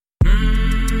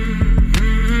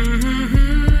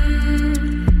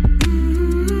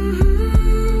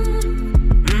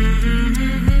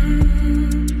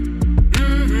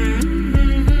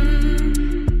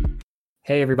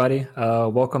Hey, everybody.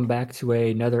 Welcome back to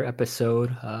another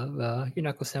episode of your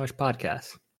Knuckle Sandwich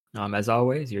podcast. As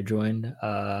always, you're joined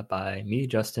by me,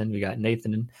 Justin. We got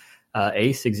Nathan,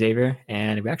 Ace, Xavier,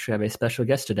 and we actually have a special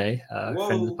guest today, friend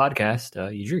of the podcast,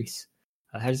 Idris.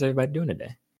 How's everybody doing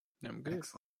today? I'm good.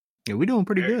 Excellent. Yeah, we're doing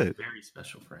pretty good. Very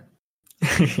special friend.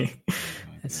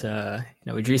 It's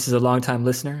Idris is a longtime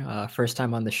listener, first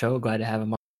time on the show. Glad to have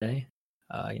him on today.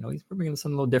 We're bringing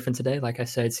something a little different today. Like I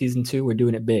said, season 2, we're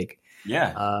doing it big.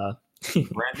 Yeah.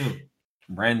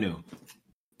 Brand new.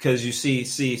 Because you see.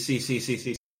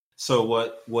 So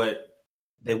what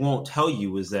they won't tell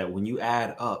you is that when you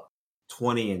add up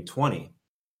 20 and 20,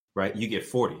 right, you get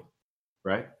 40,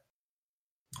 right?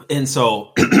 And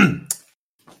so,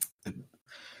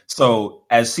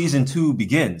 as season 2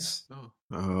 begins,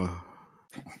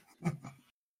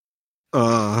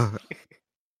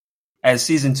 as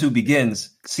season 2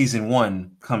 begins, season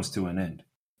 1 comes to an end.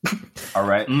 All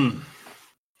right.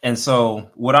 And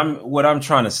so what I'm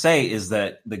trying to say is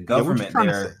that the government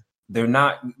they're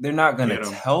not going to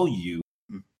tell you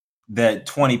that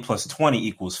 20 plus 20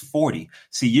 equals 40.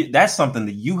 See, that's something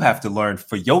that you have to learn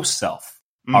for yourself.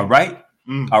 All right.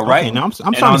 All right. Okay, now I'm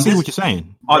starting to see what you're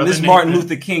saying. On this Martin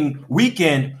Luther King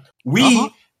weekend,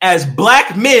 we as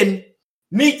black men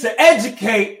need to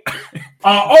educate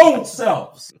our own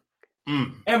selves.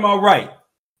 Am I right?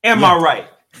 Am I right?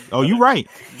 Oh, you're right.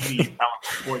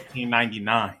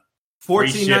 $14.99.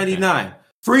 $14.99.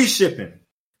 Free shipping.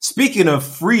 Speaking of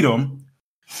freedom,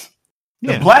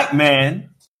 the black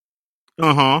man.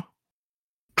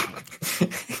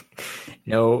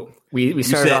 We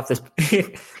started off this.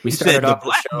 We started off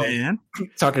the show man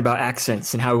talking about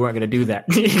accents and how we weren't going to do that.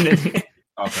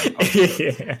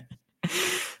 Okay. Yeah.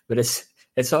 But it's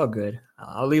all good.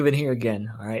 I'll leave it here again.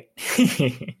 All right.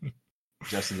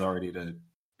 Justin's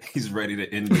he's ready to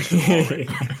end the show already.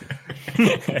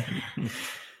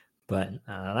 But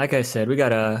like I said, we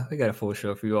got a full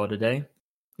show for you all today.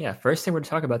 Yeah, first thing we're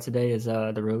talking about today is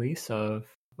the release of,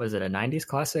 was it a 90s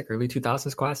classic, early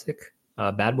 2000s classic?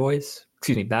 Bad Boys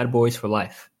for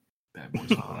Life. Bad Boys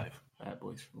for Life. Bad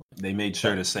Boys for Life. They made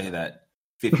sure to say that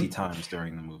 50 times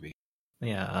during the movie.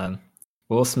 Yeah,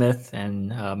 Will Smith and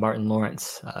Martin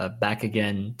Lawrence back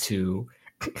again to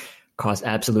cause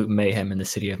absolute mayhem in the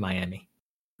city of Miami.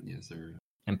 Yes, sir.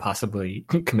 And possibly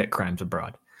commit crimes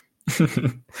abroad.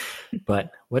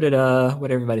 But what did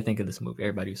everybody think of this movie?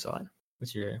 Everybody who saw it.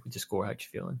 What's your score? How you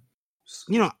feeling?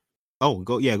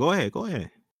 Go ahead.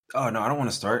 Oh no, I don't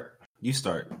want to start. You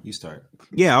start.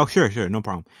 Yeah, sure, no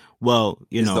problem. Well,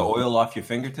 Is the oil off your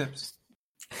fingertips?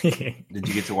 Did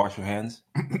you get to wash your hands?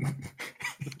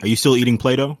 Are you still eating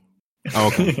Play-Doh? Oh,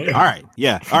 okay. All right.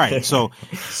 Yeah. All right. So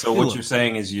what you're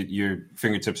saying is your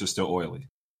fingertips are still oily.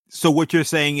 So what you're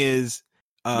saying is,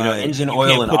 engine you oil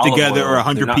can't and put olive together oil, a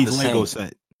 100-piece Lego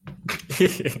set.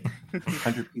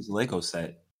 100-piece Lego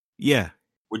set. Yeah.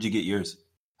 Where'd you get yours?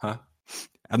 Huh?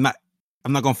 I'm not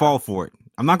gonna fall for it.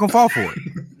 All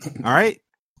right.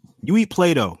 You eat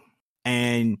Play-Doh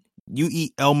and you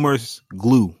eat Elmer's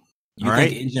glue. You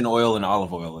think engine oil and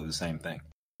olive oil are the same thing?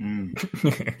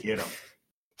 Get them.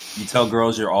 You tell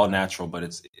girls you're all natural, but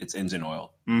it's engine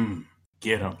oil.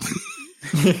 Get them.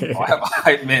 I have a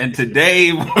hype man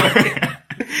today.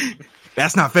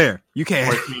 That's not fair. You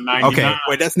can't. Okay,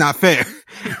 wait, that's not fair.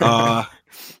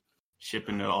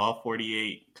 Shipping to all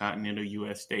 48 continental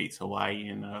U.S. states, Hawaii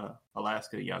and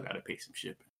Alaska. Y'all got to pay some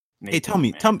shipping. Hey, tell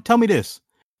me this.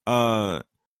 I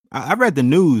read the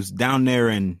news down there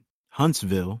in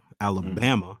Huntsville,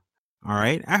 Alabama. All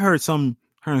right, I heard something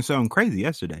crazy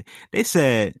yesterday. They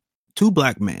said 2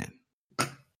 black men,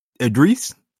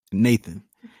 Idris, Nathan.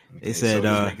 They said,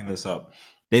 so making this up.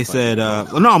 They said,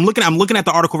 no, I'm looking at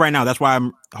the article right now. That's why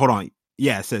hold on.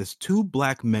 Yeah, it says 2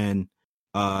 black men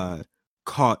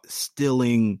caught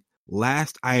stealing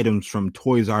last items from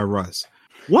Toys R Us.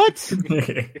 What?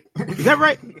 Is that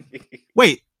right?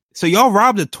 Wait, so y'all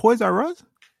robbed a Toys R Us?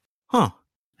 Huh.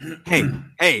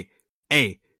 Hey,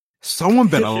 someone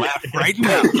better laugh right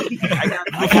now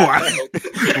before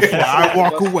I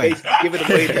walk away. Give it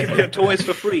away. Give your toys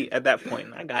for free at that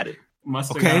point. I got it.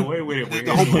 Must have got away with it.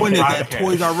 The whole point is that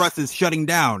Toys R Us is shutting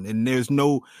down, and there's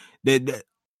no. They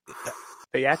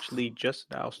actually just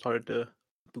now started to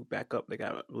boot back up. They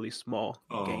got really small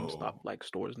GameStop-like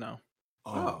stores now.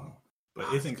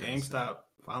 But isn't GameStop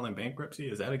filing bankruptcy?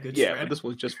 Is that a good strategy? strategy? But this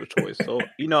was just for toys. So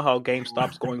you know how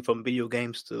GameStop's going from video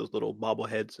games to those little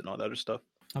bobbleheads and all that other stuff.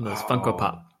 Oh, those Funko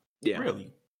Pop. Yeah,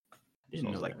 really.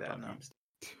 Didn't know like that now.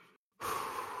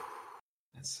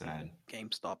 That's sad.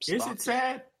 GameStop. Is it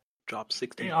sad? Dropped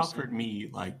 60%. They offered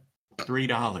me like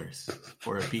 $3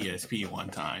 for a PSP one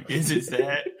time. Is it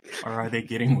sad? Or are they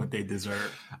getting what they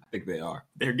deserve? I think they are.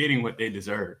 They're getting what they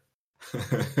deserve. All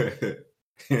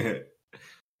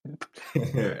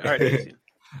right, Daisy.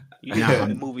 You know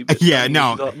the movie. Yeah,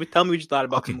 no. Tell me what you thought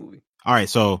about the movie. All right,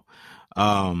 so,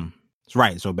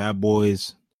 right. So, Bad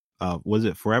Boys. Was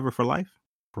it Forever for Life?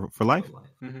 For Life?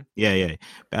 Mm-hmm. Yeah.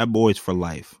 Bad Boys for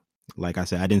Life. Like I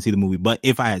said, I didn't see the movie, but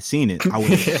if I had seen it, I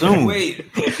would assume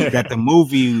that the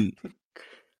movie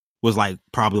was like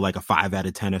probably like a 5 out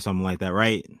of 10 or something like that,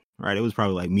 right? Right. It was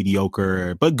probably like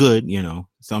mediocre, but good. You know,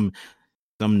 some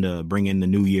to bring in the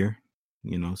new year.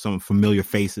 You know, some familiar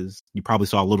faces. You probably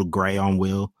saw a little gray on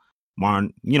Will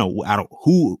Martin. You know,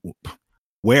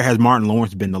 where has Martin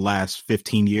Lawrence been the last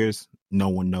 15 years? No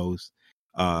one knows.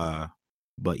 But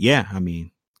yeah, I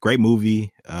mean, great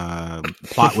movie.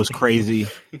 Plot was crazy.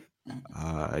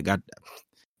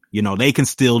 They can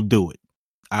still do it.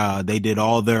 They did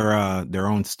all their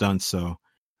own stunts, so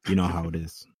you know how it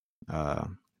is.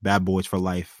 Bad Boys for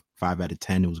Life, 5 out of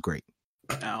 10. It was great.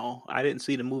 Now, I didn't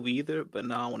see the movie either, but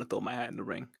now I want to throw my hat in the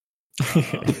ring.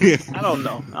 I don't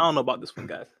know about this one,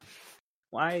 guys.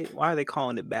 Why are they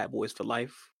calling it Bad Boys for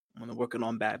Life when they're working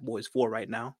on Bad Boys 4 right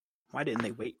now? Why didn't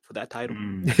they wait for that title?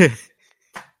 It's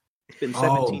been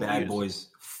 17 Bad years. Boys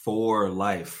for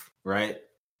Life, right?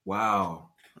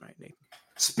 Wow. Right, Nathan.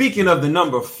 Speaking of the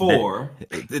number 4,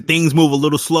 Things move a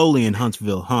little slowly in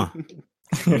Huntsville, huh?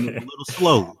 A little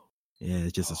slow. Yeah,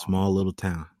 it's just a small little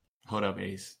town. Hold up,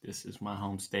 Ace. This is my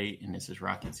home state, and this is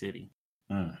Rocket City.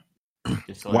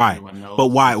 Just so Why? everyone knows, But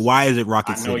why? Why is it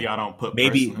Rocket City? I know y'all don't put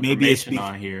maybe information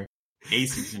on here.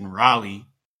 Ace is in Raleigh.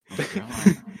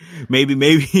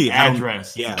 maybe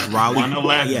address. Yeah, Raleigh.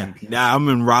 111. Yeah, nah, I'm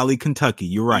in Raleigh, Kentucky.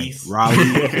 You're right. East.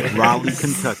 Raleigh,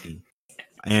 Kentucky.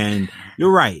 And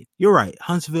you're right.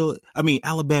 Huntsville. I mean,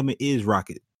 Alabama is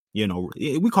Rocket. You know,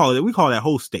 we call that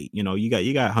whole state. You know, you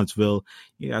got Huntsville.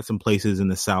 You got some places in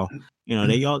the South. You know,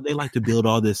 they like to build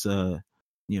all this,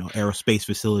 aerospace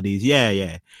facilities.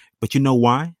 Yeah. But you know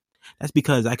why? That's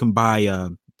because I can buy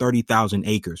 30,000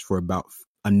 acres for about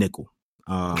a nickel.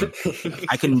 I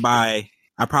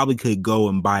probably could go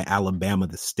and buy Alabama,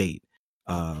 the state,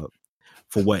 for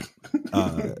what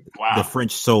the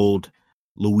French sold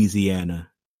Louisiana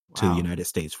to the United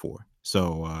States for.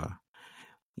 So,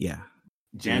 yeah.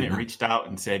 Janet reached out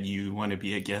and said, "You want to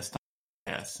be a guest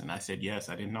on podcast?" And I said, "Yes."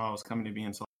 I didn't know I was coming to be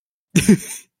insulted.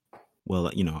 Well,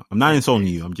 I'm not insulting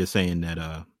you. I'm just saying that,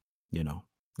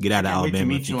 get out of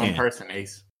Alabama if you can. In person,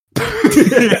 Ace.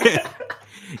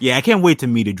 Yeah, I can't wait to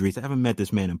meet Idris. I haven't met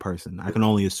this man in person. I can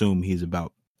only assume he's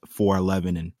about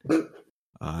 4'11" and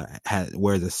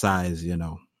wears a size,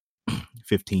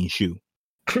 15 shoe.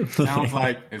 It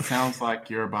sounds like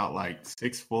you're about like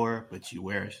 6'4", but you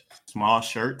wear small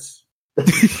shirts. You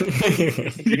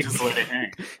just let it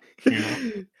hang.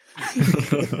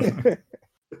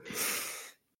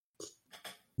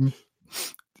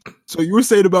 So you were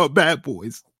saying about Bad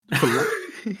Boys.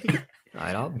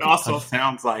 It also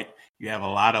sounds like you have a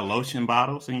lot of lotion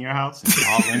bottles in your house. It's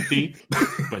all empty,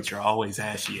 but you're always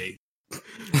ashy.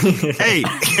 Hey,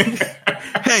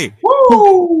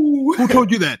 who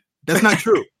told you that? That's not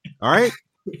true. All right,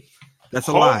 that's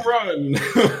a lie. Run.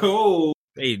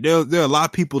 Hey, there are a lot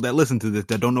of people that listen to this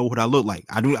that don't know what I look like.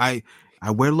 I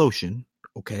wear lotion,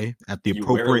 okay, at the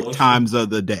appropriate times of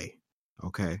the day,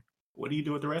 okay. What do you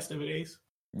do with the rest of it, Ace?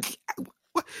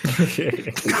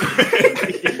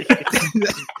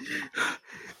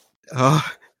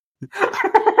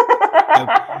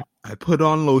 I put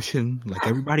on lotion like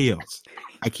everybody else.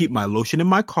 I keep my lotion in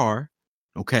my car,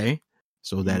 okay,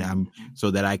 so that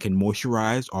I can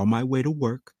moisturize on my way to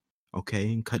work,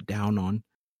 okay, and cut down on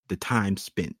the time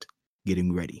spent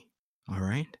getting ready. All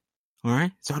right.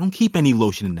 So I don't keep any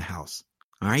lotion in the house.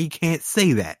 All right, you can't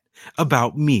say that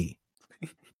about me.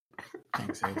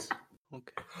 Thanks, Ace.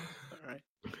 Okay. All right.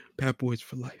 Bad Boys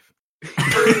for Life.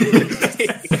 What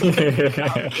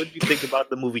did you think about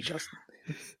the movie, Justin?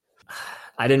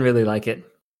 I didn't really like it.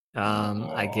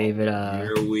 I gave it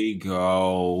a. Here we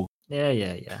go.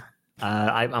 Yeah.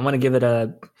 I'm gonna give it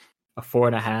a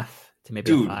 4.5 to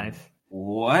maybe a 5.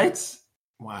 What?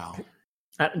 Wow.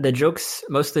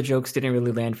 Most of the jokes didn't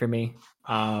really land for me.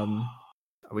 Are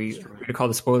we gonna call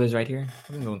the spoilers right here?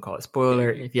 I'm gonna call it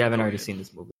spoiler if you haven't already seen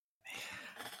this movie.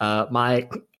 My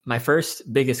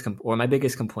biggest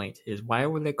complaint is, why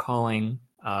were they calling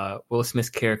Will Smith's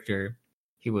character?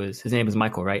 His name was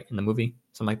Michael, right, in the movie,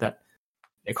 something like that.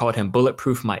 They called him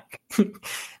Bulletproof Mike.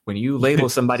 When you label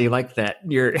somebody like that,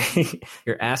 you're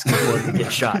asking for it to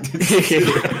get shot.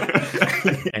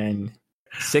 And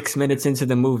 6 minutes into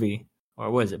the movie, or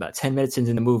what is it, about 10 minutes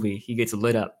into the movie, he gets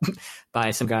lit up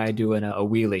by some guy doing a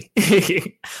wheelie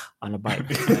on a bike.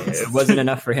 It wasn't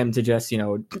enough for him to just,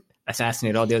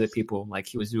 assassinate all the other people like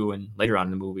he was doing later on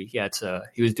in the movie. He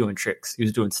was doing tricks. He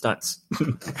was doing stunts.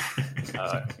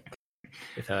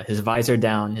 With his visor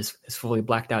down, his fully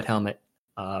blacked out helmet,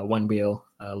 one wheel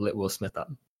lit Will Smith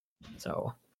up.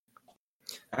 So,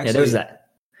 actually, there's that.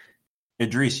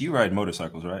 Idris, you ride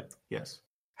motorcycles, right? Yes.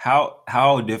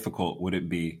 How difficult would it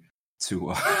be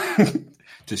to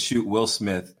to shoot Will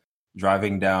Smith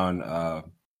driving down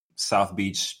South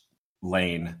Beach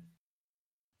Lane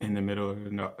in the middle of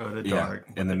the dark,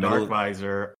 in the dark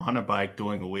visor on a bike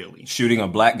doing a wheelie, shooting a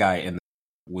black guy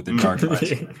with a dark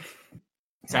visor?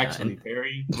 It's actually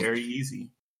very, very easy.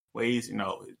 Way easy.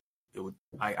 No,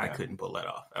 I couldn't pull that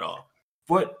off at all.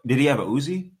 What did he have a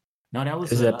Uzi? No, that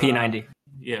was a P90.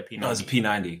 Yeah, P90. That was a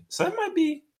P90. So that might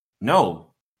be it'd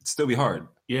still be hard.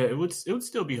 Yeah, it would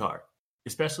still be hard,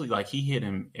 especially like he hit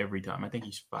him every time. I think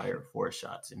he fired 4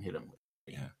 shots and hit him.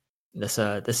 Yeah. This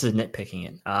is nitpicking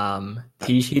it.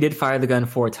 He did fire the gun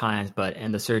 4 times, but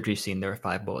in the surgery scene there were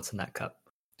 5 bullets in that cup.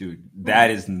 Dude, that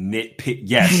is nitpick.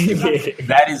 Yes,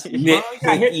 that is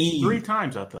nitpicky. 3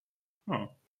 times, I thought. Oh,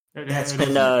 that's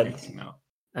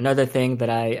another thing that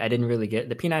I didn't really get.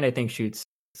 The P9 I think shoots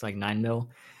it's like 9 mil.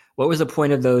 What was the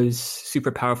point of those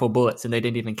super powerful bullets? And they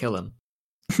didn't even kill him.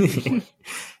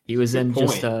 He was in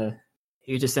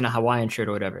just in a Hawaiian shirt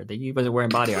or whatever. He wasn't wearing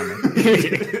body armor.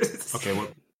 Okay, well,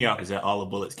 yeah, is that all the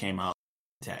bullets came out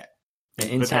intact?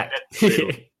 Intact. That's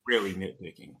really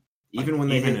nitpicking. Even when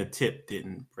the tip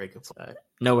didn't break apart.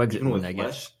 No exit wound, I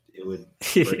guess. It would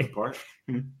break apart.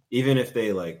 Even if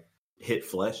they like hit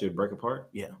flesh, it would break apart.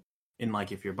 Yeah. And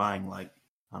like if you're buying like,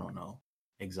 I don't know,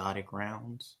 exotic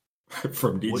rounds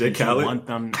from DJ Khaled.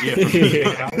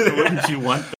 Wouldn't you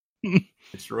want them to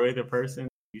destroy the person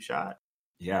you shot?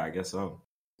 Yeah, I guess so.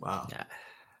 Wow.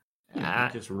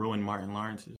 Just ruined Martin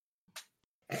Lawrence's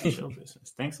show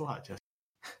business. Thanks a lot, Justin.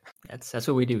 That's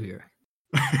what we do here.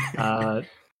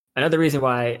 Another reason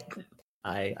why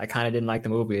I kind of didn't like the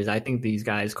movie is I think these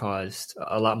guys caused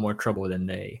a lot more trouble than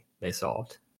they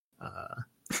solved.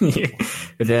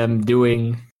 Them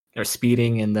doing or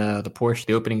speeding in the Porsche,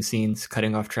 the opening scenes,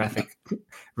 cutting off traffic,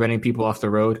 running people off the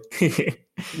road,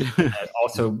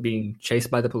 also being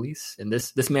chased by the police. And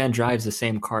this man drives the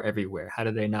same car everywhere. How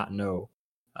do they not know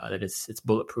that it's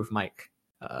Bulletproof Mike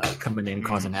coming in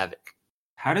causing havoc?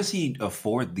 How does he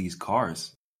afford these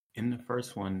cars? In the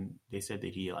first one, they said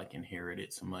that he like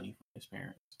inherited some money from his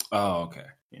parents. Oh, okay.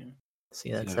 Yeah.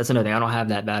 See, that's another thing. I don't have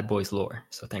that Bad Boys lore,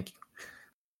 so thank you.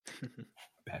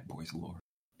 Bad Boys lore.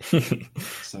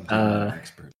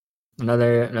 Expert.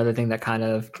 Another thing that kind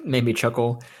of made me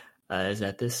chuckle is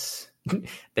that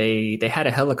they had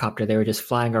a helicopter they were just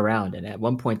flying around, and at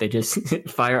one point they just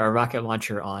fire a rocket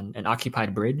launcher on an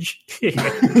occupied bridge.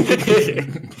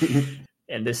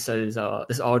 And this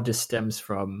all just stems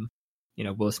from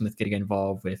Will Smith getting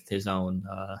involved with his own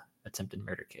attempted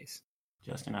murder case.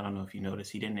 Justin, I don't know if you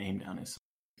noticed, he didn't aim down his.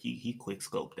 He quick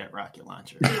scoped that rocket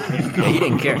launcher. He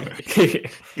didn't care.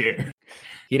 Yeah.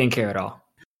 He didn't care at all.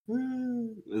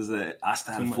 Was that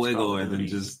hasta el fuego and then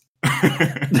just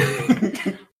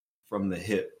from the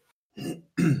hip?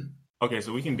 Okay,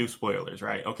 so we can do spoilers,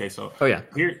 right? Okay, so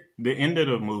here the end of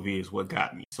the movie is what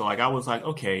got me. So like I was like,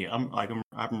 okay,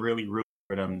 I'm really rooting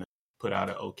for them to put out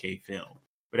an okay film.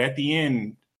 But at the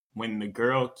end, when the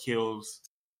girl kills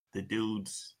the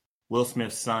dude's Will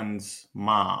Smith's son's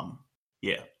mom,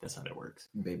 yeah, that's how that works.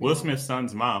 Will Smith's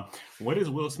son's mom. What does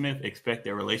Will Smith expect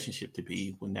their relationship to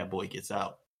be when that boy gets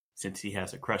out? Since he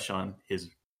has a crush on his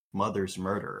mother's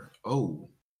murderer. Oh,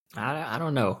 I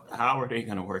don't know. How are they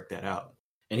going to work that out?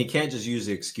 And he can't just use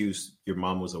the excuse your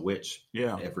mom was a witch.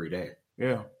 Yeah, every day.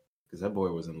 Yeah, because that boy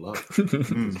was in love. He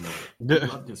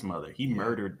loved his mother. He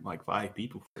murdered like 5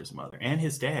 people for his mother and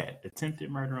his dad.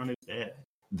 Attempted murder on his dad.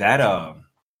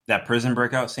 That prison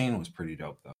breakout scene was pretty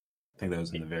dope, though. I think that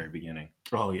was in the very beginning.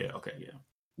 Oh yeah, okay, yeah.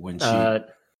 When go ahead.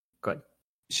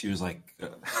 She was like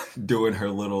doing her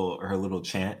little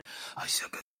chant.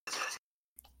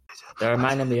 That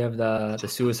reminded me of the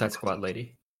Suicide Squad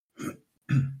lady.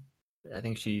 I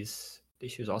think she was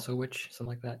also a witch,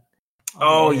 something like that.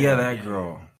 Oh yeah, that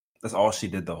girl. That's all she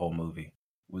did the whole movie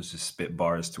was just spit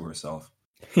bars to herself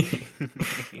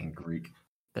in Greek.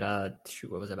 But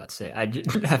what was I about to say? I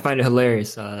find it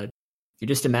hilarious. You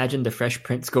just imagine the Fresh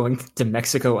Prince going to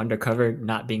Mexico undercover,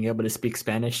 not being able to speak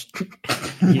Spanish.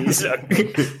 He's a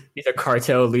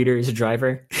cartel leader's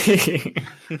driver. How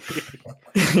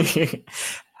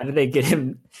did they get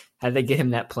him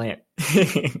that plant?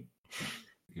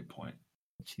 Good point.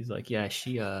 She's like, yeah,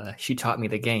 she taught me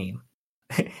the game.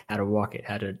 how to walk it,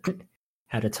 how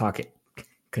to talk it,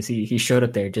 because he showed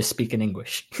up there just speaking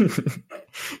English.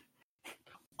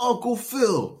 Uncle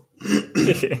Phil,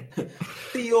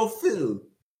 Theo Phil.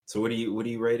 So what do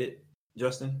you rate it,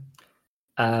 Justin?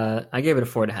 I gave it a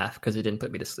 4.5 because it didn't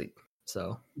put me to sleep.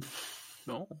 So,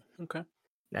 No, okay.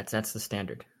 That's the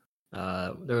standard.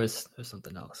 There's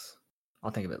something else.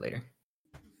 I'll think of it later.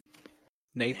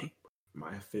 Nathan,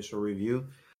 My official review.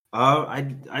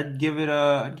 I'd give it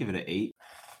an 8.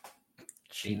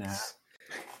 Jeez.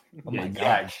 Oh my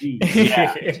god, jeez.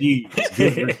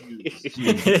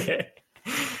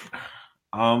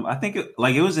 I think it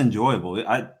was enjoyable.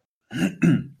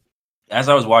 As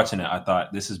I was watching it, I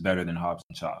thought this is better than Hobbs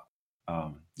and Shaw.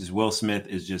 Just Will Smith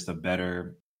is just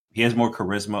he has more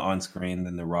charisma on screen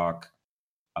than The Rock.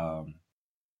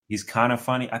 He's kind of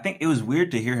funny. I think it was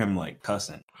weird to hear him like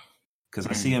cussing because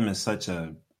I see him as such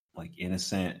a like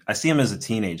innocent. I see him as a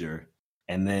teenager,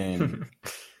 and then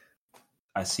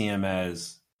I see him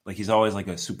as like he's always like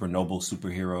a super noble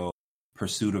superhero,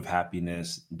 pursuit of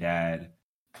happiness, dad.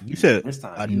 You said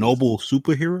a noble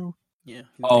superhero? yeah.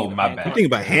 Oh, my bad. You think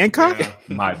about Hancock? Yeah,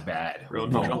 my bad. Real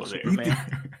No. noble Superman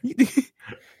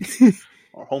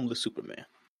or homeless Superman.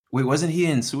 Wait, wasn't he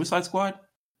in Suicide Squad?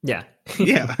 Yeah.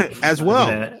 Yeah, as well.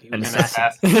 An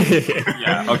assassin.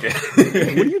 Yeah. Okay.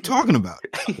 What are you talking about?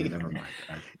 Okay, never mind.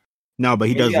 No, but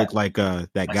he does Yeah. look like that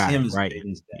I guy, see him as right?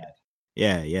 Jaden's dad.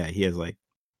 Yeah. He has like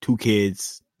 2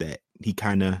 kids that he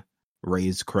kind of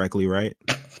raised correctly, right?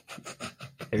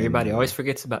 Everybody always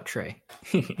forgets about Trey.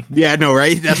 Yeah, I know,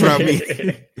 right? That's what I mean.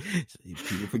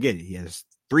 People forget it. He has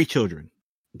 3 children.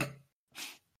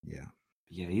 Yeah.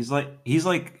 Yeah, he's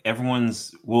like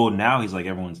everyone's. Well, now he's like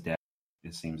everyone's dad.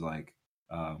 It seems like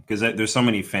because there's so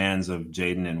many fans of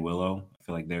Jaden and Willow. I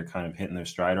feel like they're kind of hitting their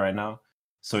stride right now.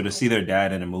 So to see their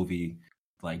dad in a movie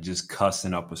like just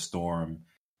cussing up a storm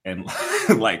and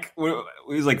like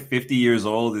he's like 50 years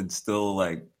old and still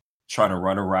like trying to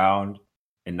run around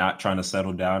and not trying to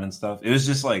settle down and stuff. It was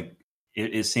just like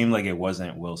it seemed like it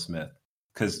wasn't Will Smith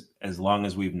because as long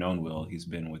as we've known Will, he's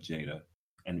been with Jada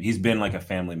and he's been like a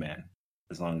family man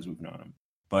as long as we've known him.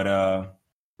 But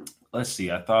let's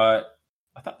see. I thought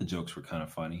the jokes were kind of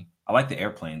funny. I like the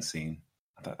airplane scene.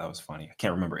 I thought that was funny. I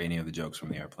can't remember any of the jokes from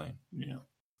the airplane. Yeah.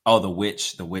 Oh, the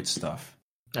witch stuff.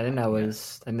 I think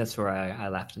that's where I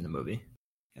laughed in the movie.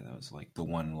 Yeah, that was like the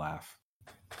one laugh.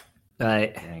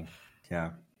 Right.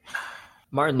 Yeah.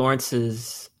 Martin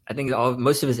Lawrence's, I think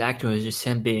most of his acting was just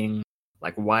him being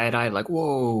like wide-eyed, like,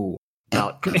 whoa,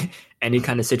 about any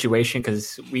kind of situation,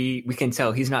 because we can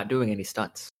tell he's not doing any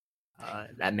stunts.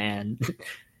 That man,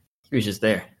 he was just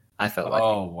there, I felt like.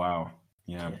 Oh, wow.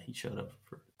 Yeah. He showed up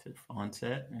on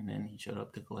set, and then he showed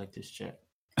up to collect his check.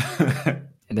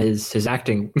 And his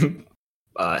acting,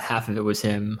 half of it was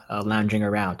him lounging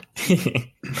around.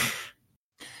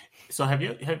 So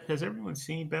has everyone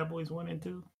seen Bad Boys 1 and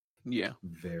 2? Yeah.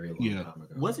 Very long time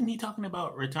ago. Wasn't he talking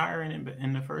about retiring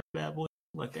in the first Bad Boy?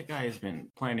 Like that guy has been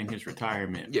planning his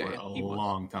retirement for a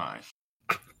long time.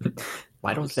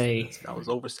 Why don't they? That was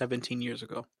over 17 years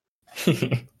ago.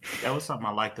 That was something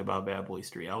I liked about Bad Boys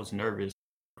 3. I was nervous.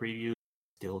 Preview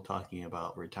still talking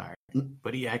about retirement,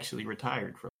 but he actually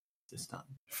retired from this time.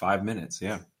 5 minutes.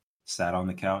 Yeah. Sat on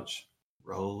the couch,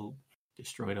 Rolled,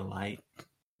 destroyed a light,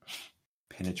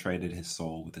 penetrated his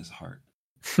soul with his heart.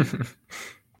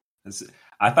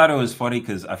 I thought it was funny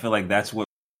because I feel like that's what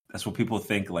people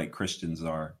think like Christians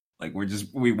are. Like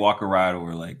we walk around and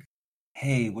we're like,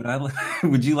 hey,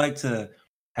 would you like to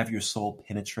have your soul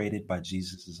penetrated by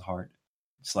Jesus's heart?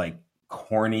 It's like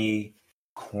corny,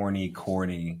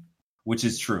 which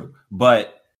is true,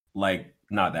 but like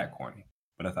not that corny.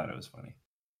 But I thought it was funny.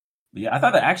 But yeah, I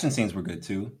thought the action scenes were good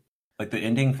too. Like the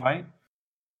ending fight,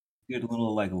 good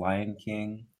little like Lion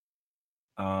King.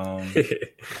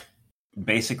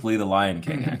 Basically the Lion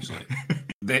King, actually.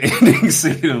 The ending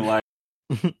scene of Lion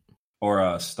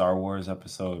or Star Wars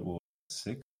episode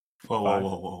 6.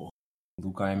 Whoa.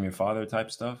 Luke, I am your father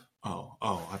type stuff. Oh,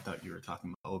 I thought you were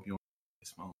talking about Obi-Wan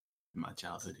Smoke in my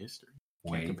childhood history.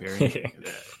 Wait. Comparing to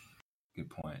that. Good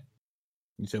point.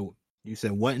 You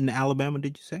said what in Alabama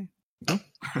did you say?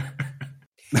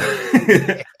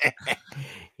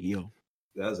 Yo.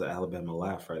 That was an Alabama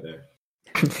laugh right there.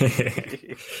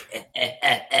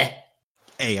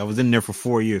 Hey, I was in there for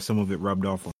 4 years. Some of it rubbed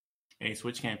off on Hey,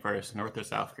 which came first, North or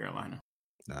South Carolina?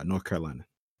 North Carolina.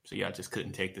 So y'all just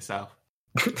couldn't take the South?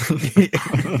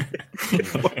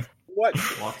 What?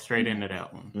 Walk straight into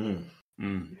that one.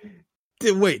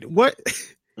 Wait, what?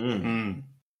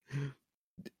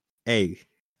 Hey.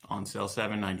 On sale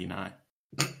 $7.99.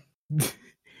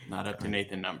 Not up to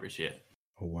Nathan numbers yet.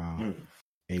 Oh, wow.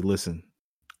 Hey, listen.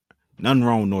 Nothing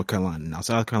wrong with North Carolina. Now,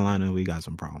 South Carolina, we got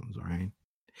some problems, all right?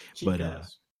 But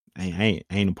I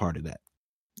ain't a part of that.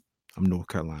 I'm North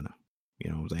Carolina.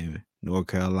 You know what I'm saying? North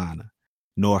Carolina.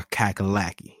 North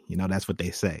Kakalaki. You know, that's what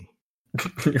they say.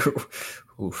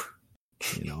 Oof.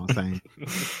 You know what I'm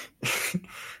saying?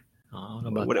 I don't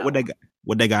know about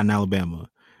what they got in Alabama?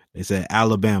 They said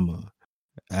Alabama,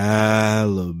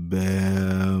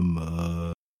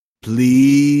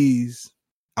 please.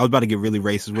 I was about to get really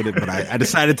racist with it, but I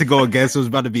decided to go against. It was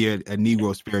about to be a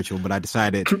Negro spiritual, but I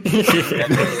decided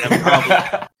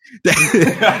that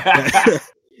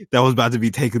was about to be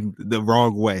taken the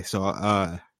wrong way. So,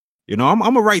 you know, I'm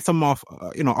gonna write something off.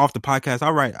 You know, off the podcast.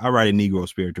 I'll write a Negro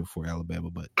spiritual for Alabama,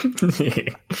 but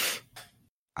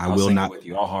I'll will sing not. it with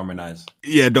you. I'll harmonize.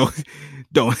 Yeah, don't.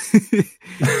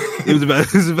 It was about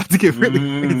to get really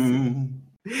crazy.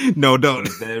 No, don't.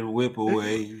 That whip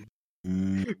away.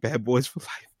 Bad Boys for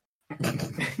Life.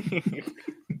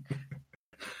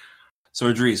 So,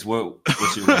 Idris,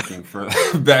 what's your ranking for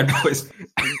Bad Boys?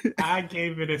 I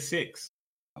gave it a 6.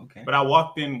 Okay, but I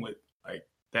walked in with like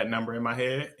that number in my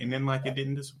head, and then like it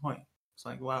didn't disappoint. It's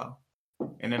like wow.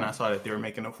 And then I saw that they were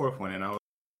making a 4th one, and I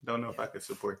don't know if I could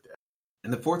support that.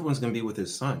 And the 4th one's gonna be with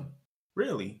his son.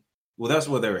 Really? Well, that's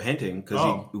what they were hinting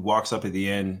because he walks up at the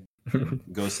end,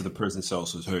 goes to the prison cell,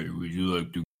 says, "Hey, would you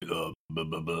like to blah,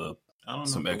 blah, blah. I don't know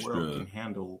Some if extra... the world can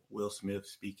handle Will Smith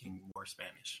speaking more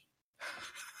Spanish.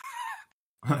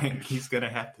 Like he's gonna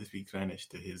have to speak Spanish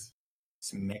to his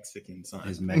Mexican son.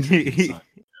 His Mexican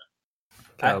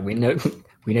son. We know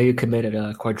you committed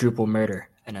a quadruple murder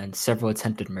and then several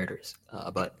attempted murders,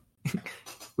 but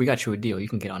we got you a deal. You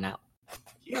can get on out.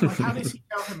 Yeah, like how does he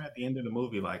tell him at the end of the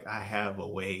movie? Like I have a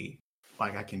way.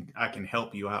 Like I can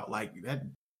help you out. Like that,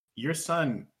 your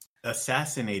son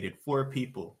assassinated 4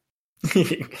 people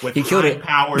with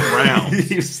high-powered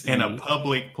rounds in a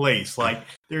public place. Like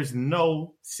there's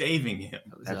no saving him.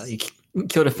 He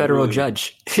killed a federal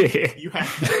judge. You have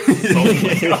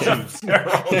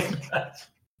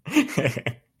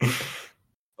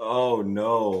Oh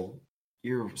no,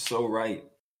 you're so right.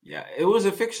 Yeah, it was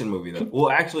a fiction movie though. Well,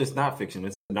 actually, it's not fiction.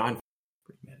 It's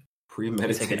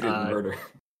premeditated murder.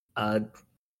 Now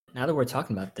that we're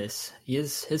talking about this,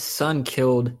 his son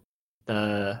killed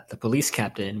the police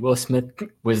captain. Will Smith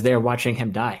was there watching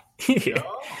him die.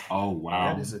 Oh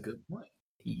wow, that is a good point.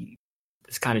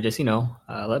 It's kind of just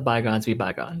let bygones be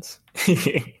bygones.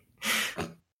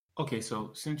 Okay,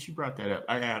 so since you brought that up,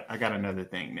 I got another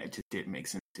thing that just didn't make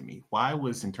sense to me. Why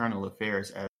was Internal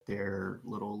Affairs at their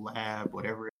little lab,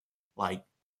 whatever, like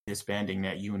disbanding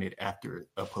that unit after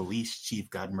a police chief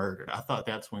got murdered? I thought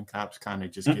that's when cops kind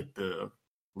of just get the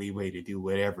leeway to do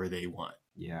whatever they want.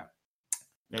 Yeah.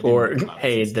 Or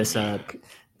hey, this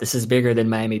is bigger than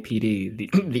Miami PD.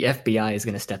 The FBI is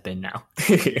going to step in now.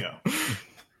 Yeah.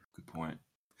 Good point.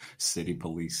 City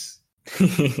police.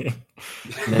 And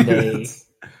then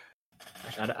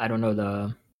I don't know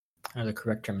the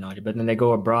correct terminology, but then they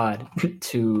go abroad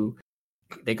into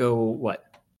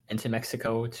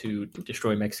Mexico to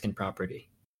destroy Mexican property,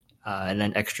 and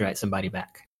then extradite somebody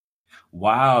back.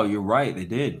 Wow, you're right. They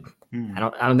did. I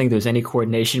don't think there's any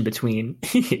coordination between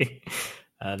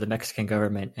the Mexican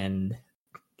government and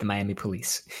the Miami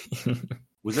police.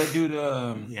 Was that dude?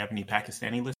 You have any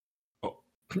Pakistani listeners? Oh.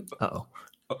 Uh-oh.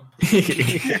 Oh,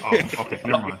 okay,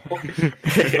 never mind.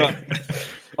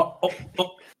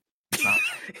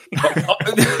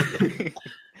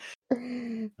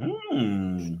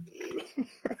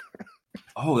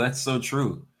 Oh, that's so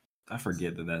true. I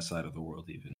forget that side of the world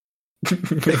even.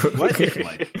 What?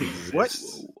 Like, What?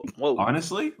 Whoa.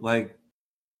 Honestly, like,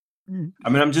 I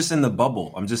mean, I'm just in the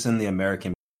bubble. I'm just in the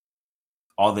American.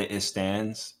 All the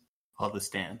stands. All the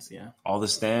stands, yeah. All the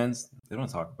stands. They don't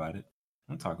talk about it.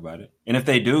 They don't talk about it. And if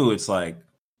they do, it's like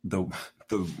the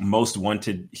most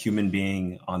wanted human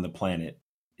being on the planet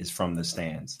is from the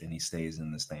stands, and he stays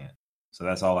in the stand. So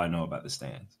that's all I know about the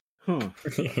stands.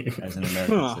 As an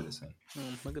American citizen.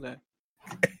 Look at that.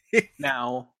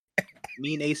 Now,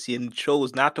 me and Asian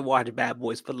chose not to watch Bad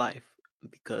Boys for Life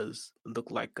because it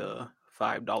looked like a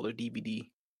 $5 DVD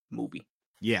movie.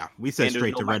 Yeah, we said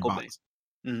straight to Redbox.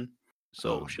 Mm-hmm.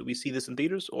 So, should we see this in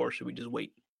theaters or should we just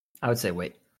wait? I would say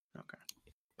wait. Okay.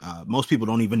 Most people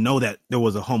don't even know that there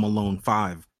was a Home Alone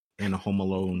 5 and a Home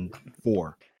Alone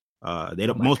 4.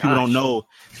 Most people don't know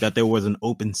that there was an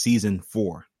open season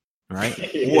 4,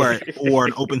 right? or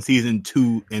an open season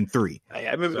 2 and 3.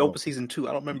 I remember open season 2.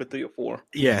 I don't remember 3 or 4.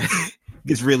 Yeah,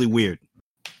 it's really weird.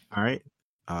 All right.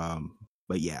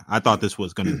 But yeah, I thought this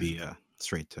was going to be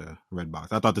straight to Redbox.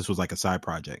 I thought this was like a side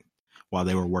project while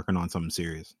they were working on something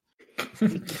serious.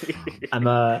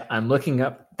 I'm looking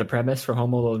up the premise for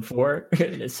Home Alone 4,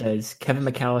 and it says Kevin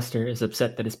McAllister is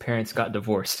upset that his parents got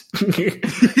divorced.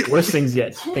 Worse things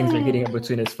yet, things are heating up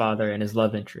between his father and his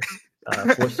love interest.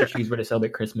 Forced to choose where to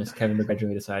celebrate Christmas, Kevin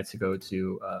eventually decides to go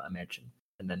to a mansion,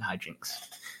 and then hijinks.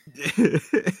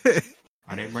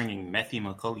 Are they bringing Matthew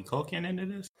Macaulay Culkin into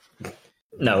this?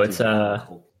 No, it's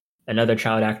another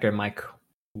child actor, Mike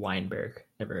Weinberg.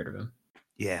 Never heard of him.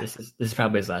 Yeah, this is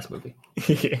probably his last movie.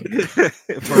 He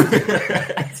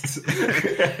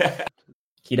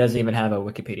doesn't even have a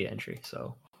Wikipedia entry,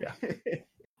 so yeah.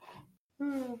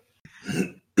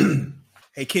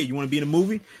 Hey kid, you want to be in a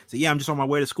movie? So yeah, I'm just on my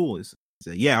way to school. He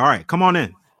said, yeah, all right, come on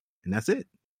in. And that's it.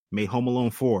 Made Home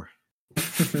Alone 4.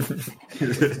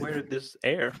 Where did this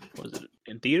air? Was it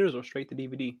in theaters or straight to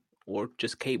DVD or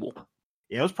just cable?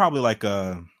 Yeah, it was probably like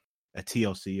a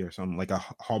TLC or something, like a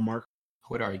Hallmark.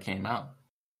 What already came out?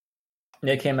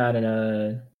 It came out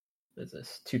in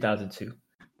 2002.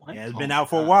 What? Yeah, it's been out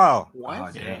for a while. What?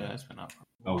 Oh, Yeah, that's been out for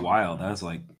a while. That was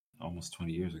like almost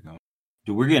 20 years ago.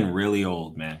 Dude, we're getting really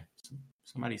old, man.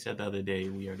 Somebody said the other day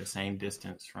we are the same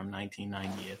distance from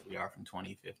 1990 as we are from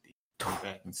 2050. Went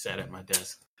back and sat at my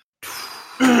desk.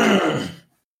 That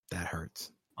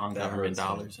hurts. On That government hurts,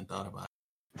 dollars and thought about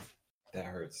it. That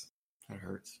hurts. That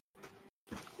hurts.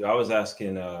 Dude, I was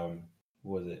asking, what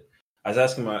was it? I was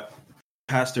asking my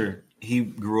pastor, he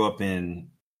grew up in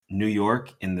New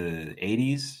York in the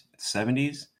 80s,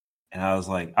 70s. And I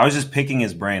was just picking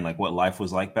his brain, like what life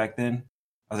was like back then.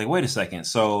 I was like, wait a second.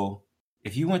 So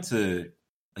if you went to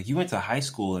high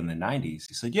school in the 90s,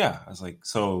 he said, yeah. I was like,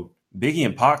 so Biggie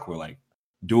and Pac were like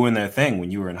doing their thing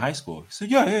when you were in high school. He said,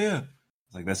 yeah. I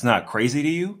was like, that's not crazy to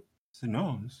you? I said,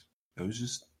 no, it was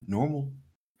just normal.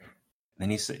 And then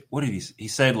he said, what did he say? He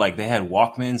said like they had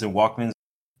Walkmans,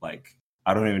 like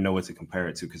I don't even know what to compare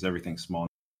it to because everything's small.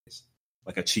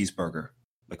 Like a cheeseburger,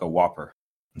 like a Whopper.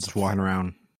 Just walking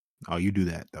around. Oh, you do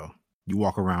that though. You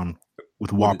walk around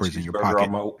with Whoppers in your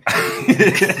pocket. Walk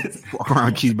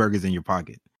around cheeseburgers in your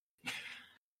pocket.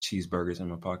 Cheeseburgers in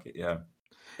my pocket, yeah.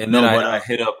 And then I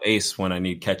hit up Ace when I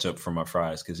need ketchup for my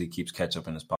fries because he keeps ketchup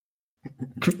in his pocket.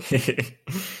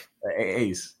 Hey,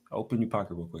 Ace, open your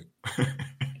pocket real quick.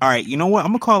 All right, you know what?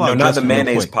 I'm gonna call out. No, not Justin the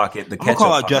mayonnaise pocket. The ketchup. I'm gonna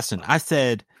call out pocket. Justin. I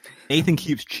said Nathan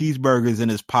keeps cheeseburgers in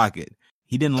his pocket.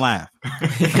 He didn't laugh. All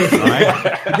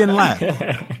right, he didn't laugh.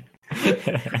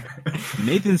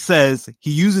 Nathan says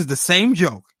he uses the same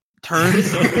joke,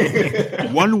 turns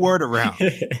one word around.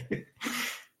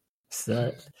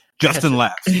 Justin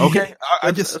laughs. Okay,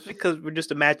 That's because we're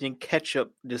just imagining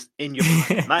ketchup just in your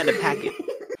pocket, not in the packet.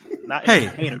 Not in the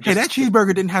container, that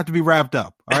cheeseburger didn't have to be wrapped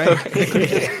up. All right,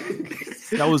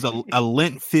 that was a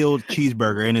lint-filled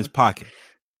cheeseburger in his pocket.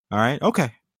 All right,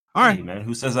 okay, all right, hey, man.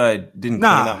 Who says I didn't clean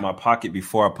out my pocket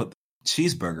before I put the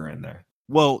cheeseburger in there?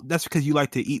 Well, that's because you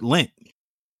like to eat lint.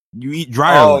 You eat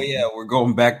dryer lint. Yeah, we're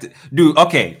going back to dude.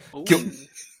 Okay,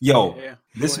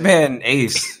 this man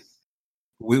Ace.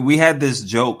 We had this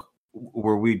joke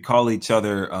where we'd call each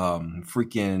other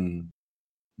freaking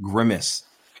Grimace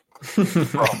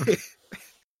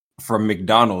from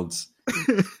McDonald's.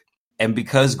 And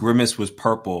because Grimace was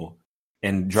purple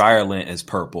and dryer lint is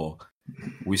purple,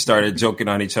 we started joking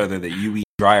on each other that you eat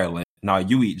dryer lint. No,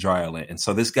 you eat dryer lint. And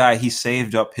so this guy, he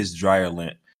saved up his dryer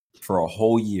lint for a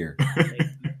whole year.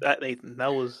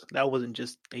 That wasn't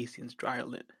just Asian's dryer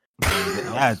lint.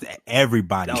 That's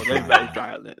everybody. That was everybody's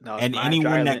dryer lint. And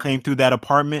anyone that came through that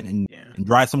apartment and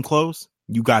dried some clothes,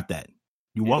 you got that.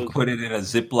 You welcome. Put it in a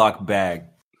Ziploc bag.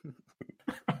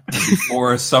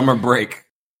 Before summer break,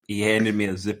 he handed me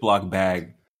a Ziploc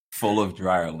bag full of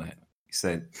dryer lint. He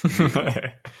said,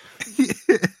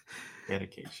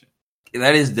 dedication.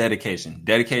 That is dedication.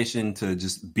 Dedication to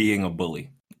just being a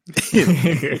bully.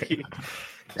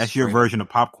 That's your version of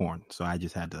popcorn. So I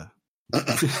just had to,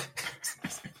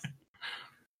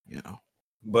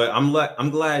 But I'm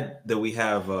glad that we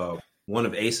have one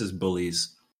of Ace's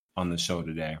bullies on the show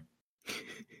today.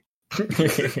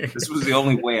 This was the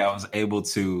only way I was able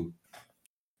to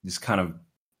just kind of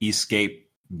escape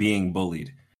being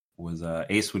bullied. Was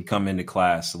Ace would come into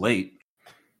class late,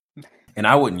 and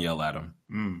I wouldn't yell at him.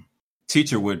 The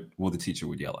teacher would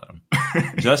yell at him.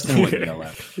 Justin wouldn't yell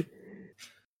at him.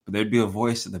 But there'd be a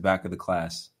voice at the back of the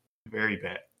class. Very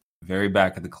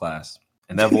back of the class.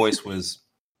 And that voice was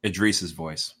Idris's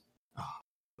voice. Oh,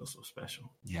 feels so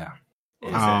special. Yeah.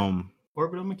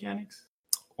 Orbital mechanics?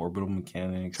 Orbital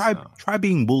mechanics. Try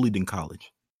being bullied in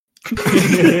college. Look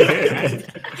at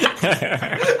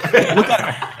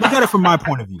it from my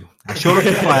point of view. I showed up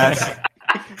to class.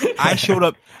 I showed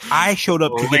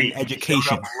up to get an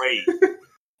education.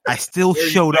 I still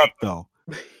showed up though.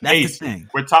 That's the thing.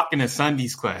 We're talking to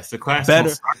Sunday's class. The class don't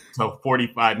start until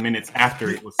 45 minutes after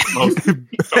it was supposed to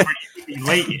be. So for you to be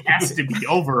late, it has to be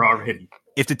over already.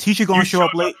 If the teacher gonna show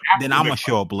up late, then I'm gonna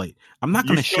show up late. I'm not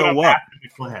gonna show up after the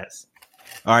class.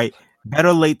 All right,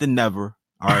 better late than never.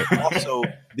 All right. Also,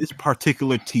 this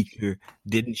particular teacher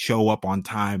didn't show up on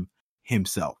time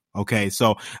himself. Okay,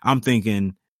 so I'm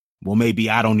thinking, well, maybe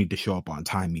I don't need to show up on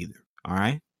time either. All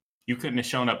right. You couldn't have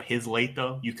shown up his late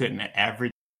though. You couldn't have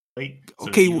averaged late. So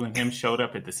okay, you and him showed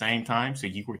up at the same time, so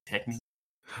you were technically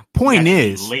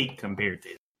late compared to.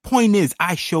 Point is,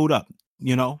 I showed up.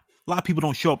 You know, a lot of people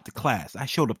don't show up to class. I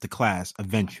showed up to class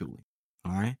eventually.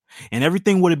 All right, and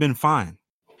everything would have been fine.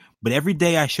 But every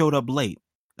day I showed up late,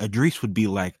 Idris would be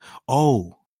like,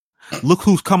 "Oh, look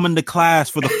who's coming to class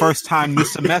for the first time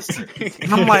this semester."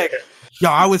 And I'm like, "Yo,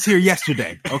 I was here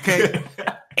yesterday, okay,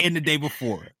 and the day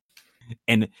before."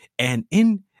 And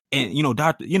you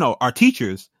know, our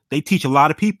teachers, they teach a lot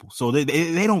of people, so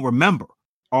they don't remember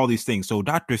all these things. So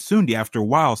Dr. Sundi, after a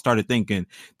while, started thinking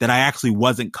that I actually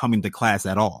wasn't coming to class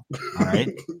at all. All right,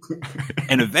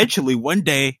 and eventually one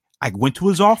day I went to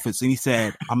his office and he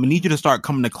said, "I'm gonna need you to start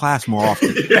coming to class more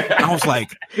often." And I was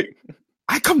like,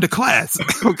 "I come to class."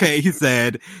 Okay, he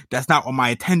said, "That's not what my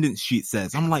attendance sheet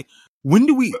says." I'm like, when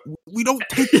do we don't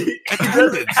take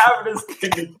attendance?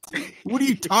 What are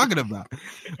you talking about?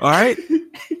 All right.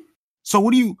 So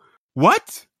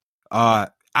what? I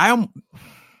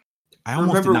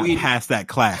almost did not pass that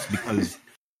class because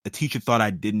the teacher thought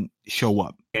I didn't show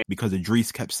up because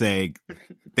Idris kept saying,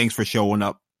 "Thanks for showing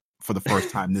up for the first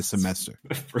time this semester."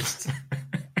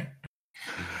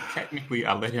 Technically,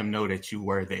 I let him know that you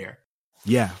were there.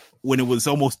 Yeah, when it was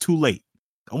almost too late.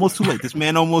 Almost too late. This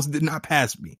man almost did not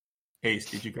pass me.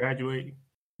 Ace, did you graduate?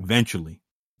 Eventually.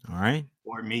 All right.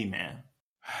 Or me, man.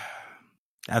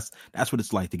 That's what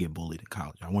it's like to get bullied in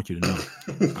college. I want you to know.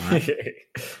 All right?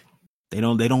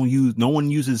 No one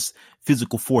uses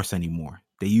physical force anymore.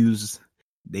 They use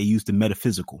the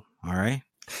metaphysical. All right.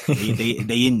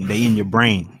 They in your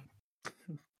brain.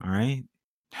 All right.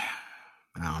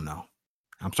 I don't know.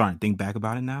 I'm starting to think back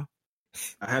about it now.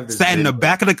 I have this sat in the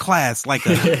back of the class like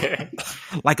a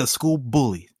school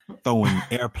bully, throwing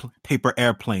paper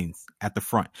airplanes at the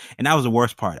front. And that was the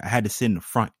worst part. I had to sit in the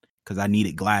front because I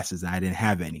needed glasses and I didn't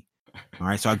have any. All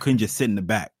right. So I couldn't just sit in the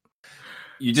back.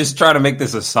 You just try to make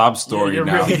this a sob story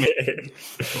now.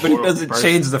 But it doesn't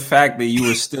change the fact that you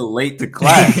were still late to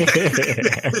class.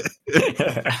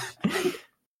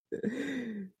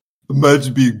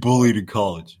 Imagine being bullied in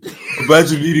college.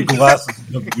 Imagine needing glasses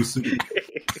in WCity.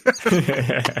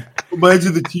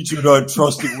 Imagine the teacher not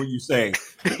trusting what you say.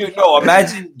 No,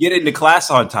 imagine getting to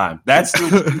class on time. That's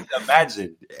the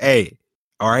imagine. Hey,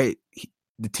 all right.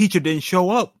 The teacher didn't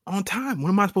show up on time. What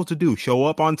am I supposed to do? Show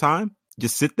up on time?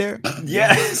 Just sit there?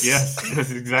 Yes. Yes.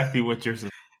 That's exactly what you're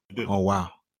supposed to do. Oh, wow.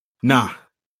 Nah.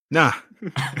 All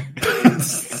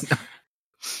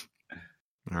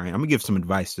right. I'm going to give some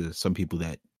advice to some people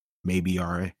that maybe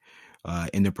are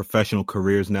in their professional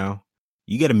careers now.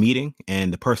 You get a meeting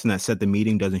and the person that set the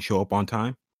meeting doesn't show up on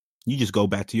time. You just go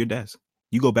back to your desk.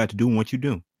 You go back to doing what you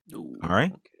do. Ooh, all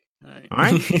right. Okay. All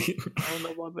right. I don't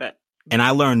know about that. And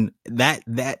I learned that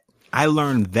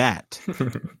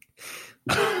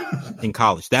in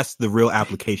college. That's the real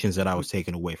applications that I was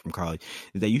taking away from college,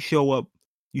 is that you show up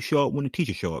when the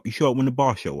teacher show up. You show up when the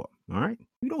boss show up. All right.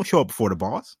 You don't show up before the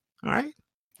boss. All right.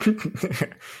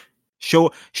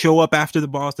 Show up after the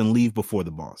boss and leave before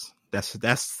the boss. That's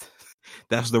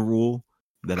the rule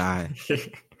that I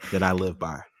live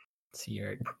by. So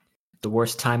you're the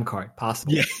worst time card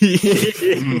possible. Yeah.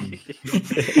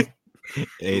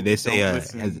 Hey, they say,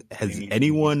 has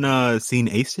anyone seen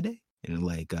Ace today? And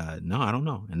like, no, I don't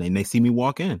know. And then they see me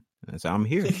walk in. I say, I'm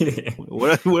here.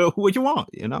 What you want?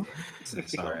 You know?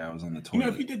 Sorry, I was on the toilet. You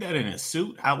know, if you did that in a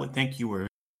suit, I would think you were.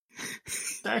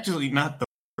 It's actually not the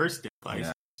first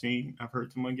advice I've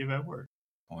heard someone give at work.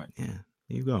 Yeah, there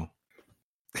you go.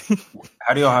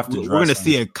 How do y'all have to dress? We're going to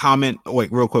see a comment.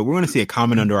 Wait, real quick. We're going to see a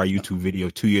comment under our YouTube video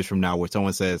 2 years from now where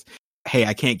someone says, "Hey,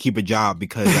 I can't keep a job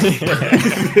because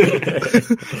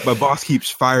my boss keeps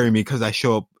firing me because I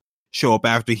show up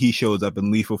after he shows up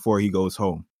and leave before he goes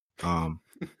home."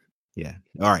 Yeah.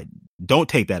 All right. Don't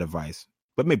take that advice,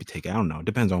 but maybe take it. I don't know. It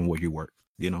depends on where you work.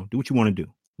 You know, do what you want to do.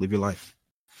 Live your life.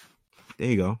 There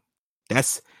you go.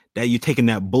 That you're taking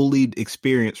that bullied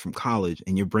experience from college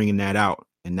and you're bringing that out.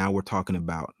 And now we're talking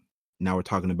about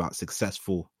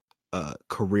successful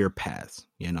career paths,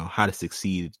 you know, how to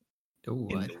succeed in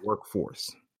the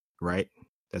workforce, right?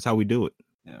 That's how we do it.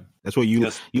 Yeah. That's what you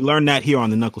learned that here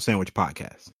on the Knuckle Sandwich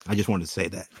podcast. I just wanted to say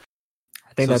that.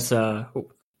 I think that's go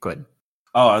ahead.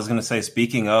 Oh, I was going to say,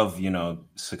 speaking of,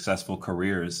 successful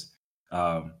careers,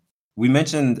 we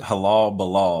mentioned Halal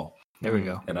Bilal. There we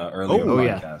go. In an earlier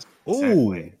podcast.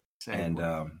 Oh, and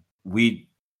we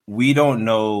don't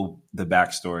know the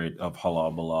backstory of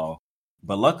Halal Bilal,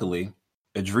 but luckily,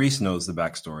 Idris knows the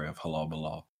backstory of Halal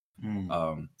Bilal.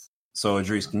 So,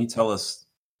 Idris, can you tell us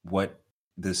what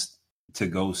this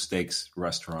to-go steaks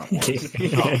restaurant was?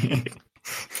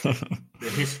 The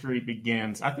history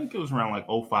begins, I think it was around like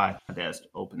 2005 my dad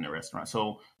opened the restaurant.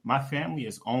 So my family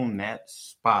has owned that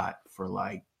spot for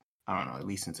like, I don't know, at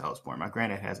least since I was born. My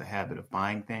granddad has a habit of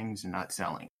buying things and not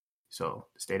selling. So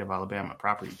the state of Alabama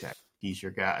property tax, he's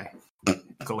your guy.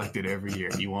 Collected every year.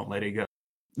 He won't let it go.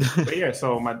 But yeah,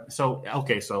 so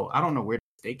I don't know where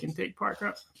the steak and take part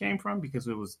came from, because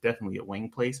it was definitely a wing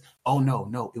place. Oh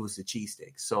no, it was the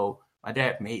cheesesteaks. So my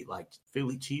dad made like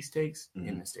Philly cheesesteaks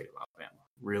in the state of Alabama,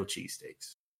 real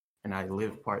cheesesteaks. And I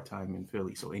live part-time in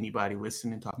Philly. So anybody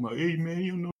listening talking about, hey man,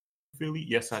 you know Philly?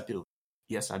 Yes, I do.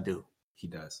 He does.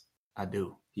 I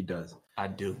do. He does. I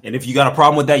do. And if you got a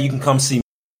problem with that, you can come see me.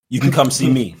 You can come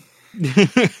see me. And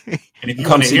if you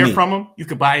want to hear from him, you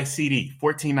could buy a CD,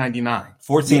 $14.99.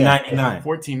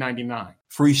 $14.99.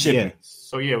 Free shipping. Yeah.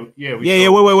 So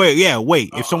yeah. Wait.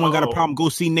 If someone got a problem, go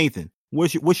see Nathan.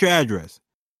 What's your address?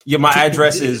 Yeah, my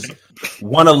address is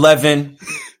 111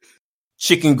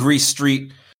 Chicken Grease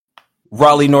Street,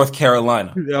 Raleigh, North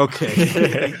Carolina.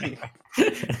 Okay.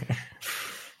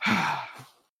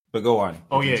 But go on.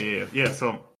 Oh yeah.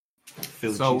 So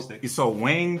Philly cheesesteaks. So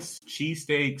wings,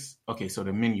 cheesesteaks. Okay, so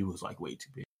the menu was like way too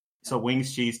big. So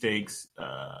wings, cheesesteaks,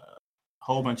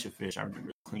 whole bunch of fish. I remember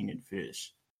cleaning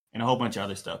fish and a whole bunch of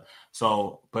other stuff.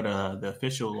 So, but the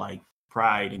official like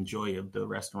pride and joy of the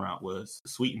restaurant was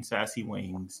sweet and sassy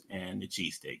wings and the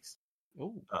cheesesteaks.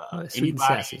 Sweet and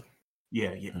sassy.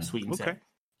 Yeah, sweet and sassy.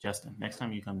 Justin, next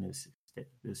time you come to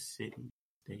this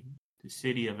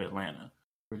city of Atlanta,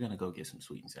 we're gonna go get some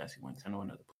sweet and sassy wings. I know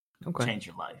another place. Okay. Change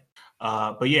your life.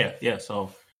 But yeah.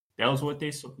 So that was what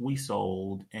we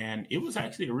sold, and it was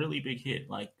actually a really big hit.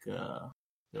 Like the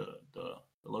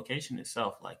location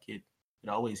itself, like it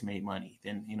always made money.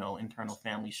 Then internal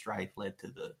family strife led to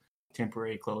the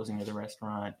temporary closing of the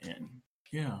restaurant, and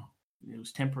yeah, it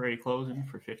was temporary closing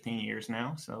for 15 years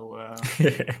now. So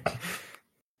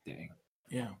dang.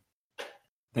 Yeah. I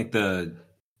think the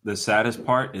saddest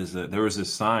part is that there was a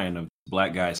sign of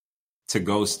black guys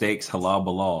to-go steaks Halal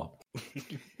Bilal,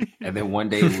 and then one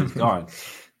day it was gone.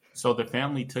 So the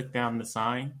family took down the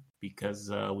sign because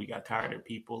we got tired of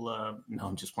people. No,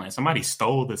 I'm just playing. Somebody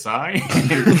stole the sign.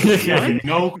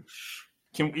 No,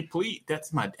 can we please?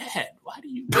 That's my dad. Why do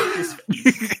you do this?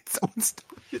 Someone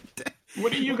stole your dad.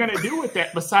 What are you gonna do with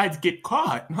that besides get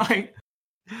caught? Like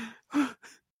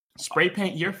spray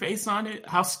paint your face on it?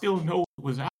 How still know it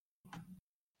was out?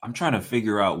 I'm trying to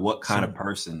figure out what kind of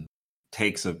person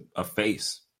takes a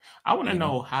face. I want to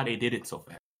know how they did it so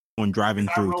fast. When driving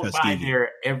through I rode Tuskegee. by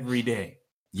there every day.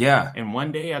 Yeah. And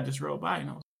one day I just rode by and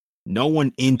I was no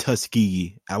one in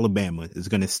Tuskegee, Alabama, is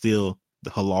going to steal the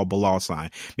Halal Bilal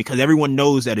sign, because everyone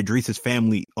knows that Idris's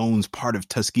family owns part of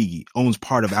Tuskegee, owns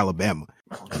part of Alabama.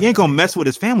 He ain't gonna mess with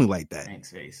his family like that.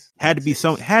 Thanks, Ace. Had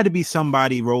to be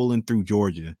somebody rolling through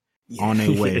Georgia on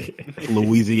their way to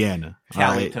Louisiana.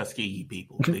 Cali, Tuskegee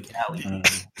people, the Cali people.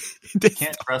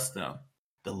 Can't trust them.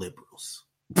 The liberals.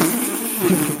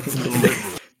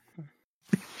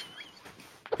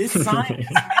 This sign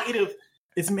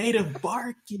is made of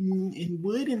bark and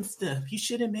wood and stuff. You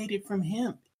should have made it from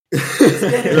hemp. That's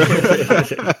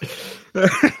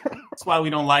why we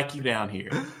don't like you down here.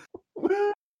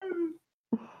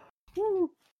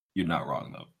 You're not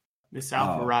wrong though. The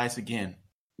South will rise again.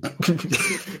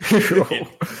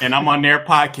 And I'm on their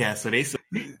podcast, so they say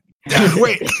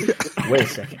wait a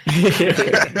second.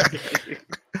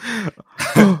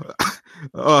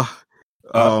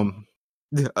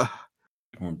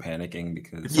 I'm panicking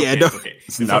because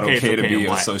it's not okay to be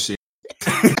associated.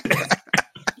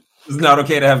 It's not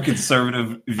okay to have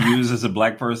conservative views as a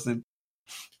black person.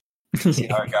 See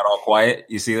how it got all quiet?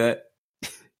 You see that?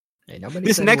 Hey,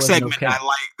 this next segment, okay. I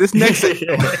like this next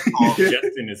segment.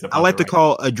 I like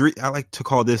to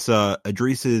call this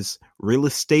Idris's real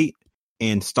estate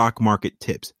and stock market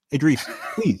tips. Idris,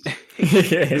 please.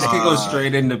 This can go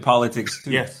straight into politics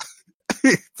too. Yes.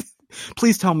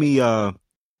 Please tell me.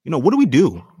 What do we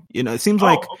do? It seems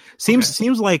like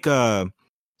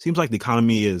the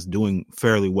economy is doing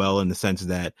fairly well in the sense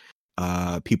that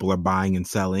people are buying and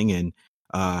selling, and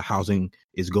housing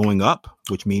is going up,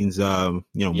 which means more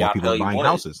people are buying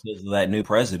houses. Because of that new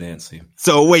presidency.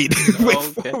 So wait,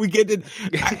 before we get to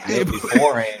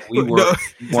beforehand, we were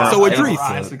so Idris.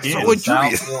 South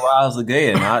will rise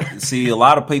again. I see a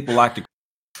lot of people like to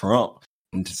Trump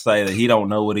and to say that he don't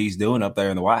know what he's doing up there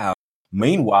in the White House.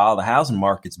 Meanwhile, the housing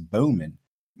market's booming.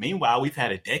 Meanwhile, we've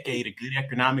had a decade of good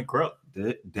economic growth.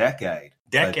 Decade.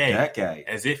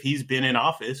 As if he's been in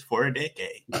office for a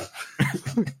decade.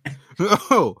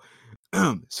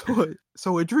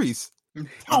 So Idris,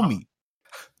 tell me,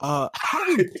 how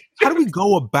do we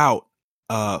go about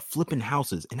flipping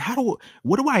houses, and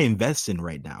what do I invest in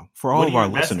right now for all of our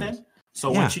listeners?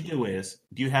 So what you do is,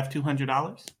 do you have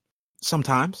 $200?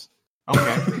 Sometimes.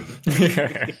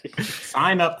 Okay.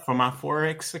 Sign up for my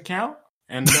Forex account.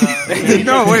 And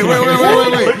no, wait.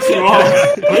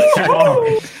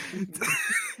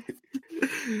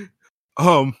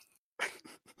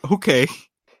 Okay.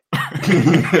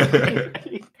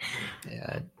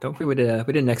 Yeah, don't we did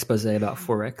an expose about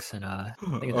Forex, and I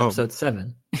think it's episode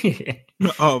 7.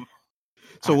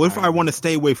 So what if I want to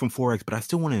stay away from Forex, but I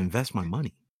still want to invest my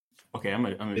money? Okay, I'm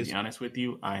gonna be honest with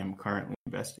you. I am currently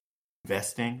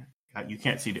investing. You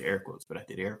can't see the air quotes, but I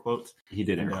did air quotes. He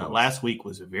did. And last week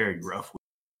was a very rough week,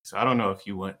 so I don't know if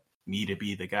you want me to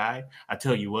be the guy. I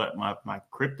tell you what, my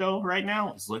crypto right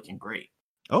now is looking great.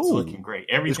 Oh, it's looking great.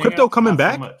 Everything is crypto coming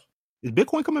back? So is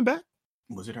Bitcoin coming back?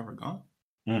 Was it ever gone?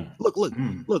 Look.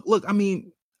 I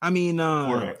mean,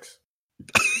 Forex.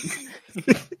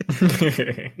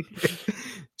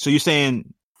 So you're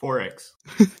saying Forex?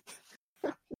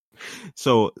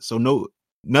 So no,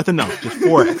 nothing else, just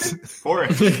Forex.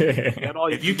 Forex.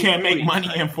 If you can't make money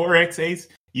in Forex, Ace,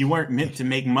 you weren't meant to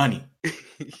make money.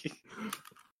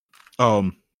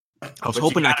 I was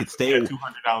hoping I could stay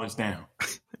 $200 down.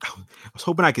 I was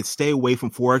hoping I could stay away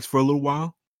from Forex for a little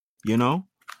while.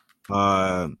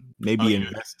 Maybe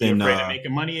invest in. You afraid of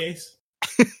making money, Ace?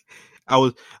 I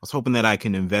was hoping that I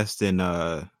can invest in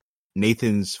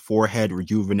Nathan's forehead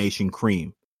rejuvenation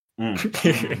cream.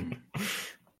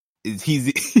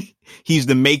 He's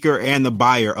the maker and the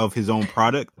buyer of his own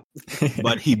product,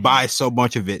 but he buys so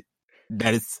much of it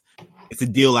that it's a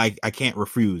deal I can't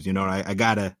refuse. I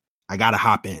gotta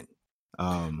hop in.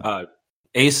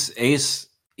 Ace,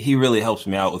 he really helps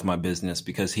me out with my business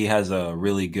because he has a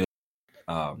really good.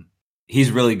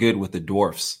 He's really good with the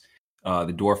dwarfs,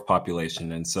 the dwarf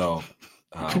population, and so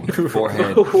with the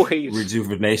forehead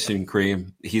rejuvenation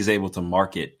cream, he's able to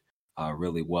market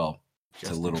really well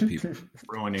to little people.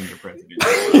 Ruining the president.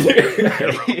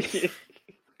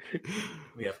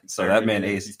 So that man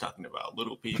Ace, he's talking about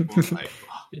little people, like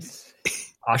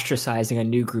ostracizing a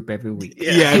new group every week.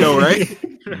 Yeah, I know, right?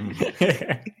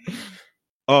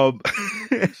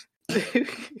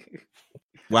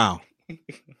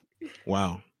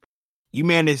 Wow. You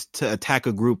managed to attack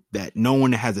a group that no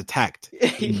one has attacked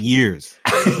in years.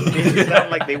 It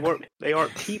sounds like they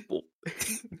aren't people.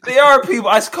 They are people.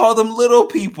 I call them little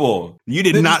people. You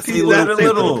did not say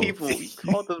little people. We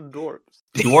call them dwarfs.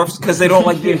 Dwarfs because they don't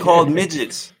like being called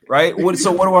midgets, right?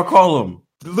 So what do I call them?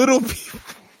 Little people.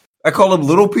 I call them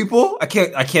little people. I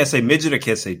can't say midget. I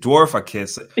can't say dwarf. I can't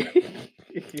say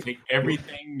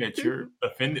everything that you're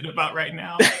offended about right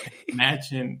now.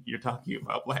 Imagine you're talking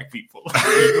about black people.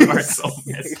 You are so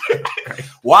messed up.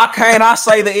 Why can't I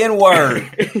say the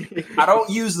N-word? I don't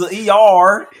use the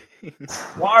ER.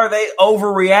 Why are they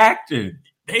overreacting?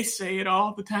 They say it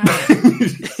all the time.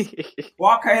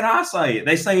 Why can't I say it?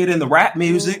 They say it in the rap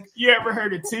music. You ever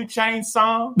heard a 2 Chainz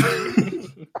song?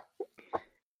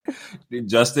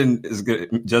 Justin is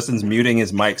good. Justin's muting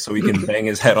his mic so he can bang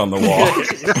his head on the wall.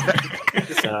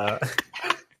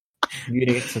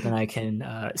 Muting it so then I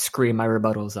can scream my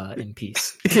rebuttals in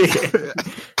peace. He's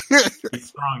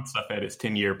throwing stuff at his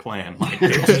 10-year plan. Like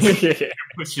they're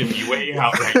pushing you way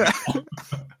out right now.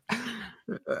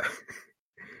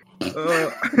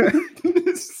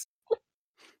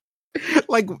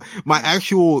 Like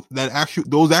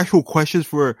those actual questions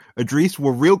for Idris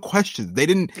were real questions. They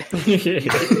didn't.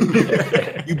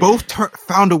 You both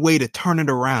found a way to turn it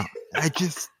around.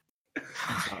 It's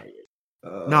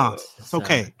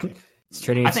okay. It's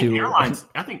turning I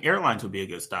think airlines would be a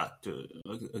good stock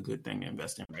a good thing to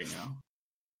invest in right now.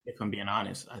 If I'm being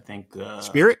honest, I think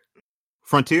Spirit,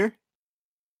 Frontier.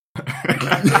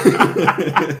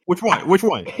 Which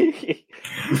one?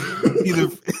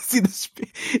 See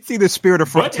the Spirit of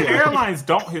Frontier. But airlines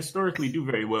don't historically do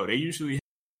very well. They usually have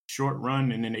a short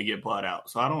run and then they get bought out.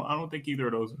 So I don't think either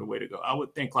of those are the way to go. I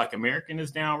would think like American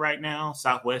is down right now.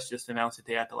 Southwest just announced that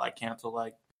they have to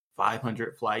cancel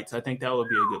 500 flights. I think that would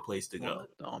be a good place to go.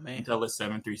 Oh man, until the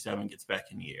 737 gets back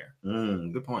in the air.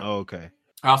 Good point. Oh, okay.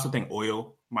 I also think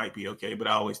oil might be okay, but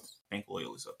I always think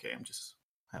oil is okay. I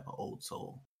have an old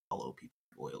soul. All old people,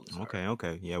 oil is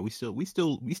okay. Yeah, we still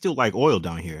like oil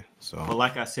down here. So, but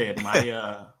like I said,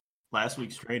 my last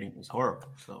week's trading was horrible.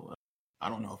 So I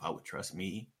don't know if I would trust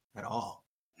me at all.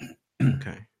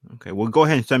 Okay. Well, go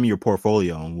ahead and send me your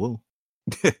portfolio, and we'll.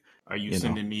 Are you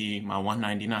sending me my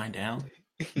 199 down?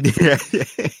 Yeah.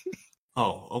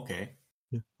 Oh, okay.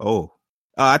 Oh,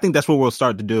 I think that's what we'll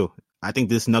start to do. I think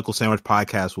this Knuckle Sandwich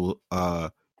podcast will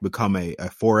become a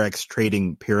Forex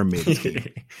trading pyramid scheme.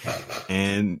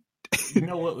 And you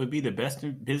know what would be the best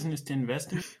business to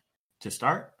invest in? To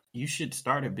start, you should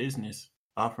start a business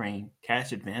offering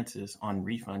cash advances on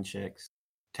refund checks,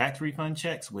 tax refund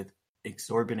checks with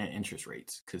exorbitant interest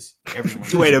rates. Because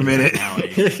everyone's wait a minute.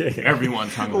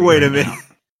 Everyone's hungry. Wait a minute.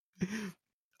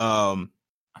 I'm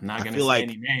not going to say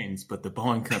any names, but the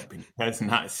bond company has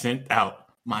not sent out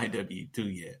my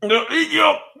W-2 yet. A little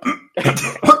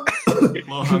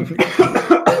hungry.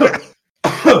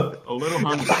 A little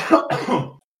hungry.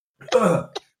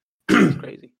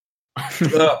 Crazy.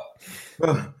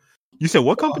 You said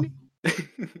what company?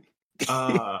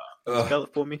 Spell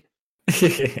it for me.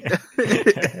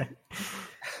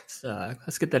 So,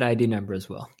 let's get that ID number as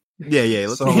well. Yeah.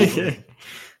 Let's 3-1.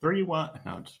 No,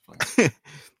 I'm just playing.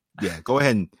 Yeah, go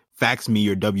ahead and fax me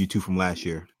your W-2 from last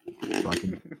year, so I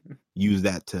can use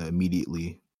that to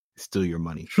immediately steal your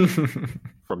money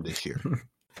from this year.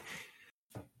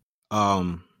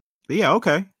 But yeah,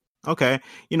 okay.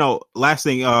 Last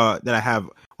thing that I have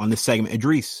on this segment,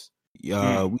 Idris,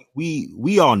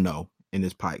 we all know in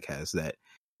this podcast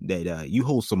that you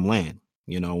hold some land.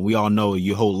 We all know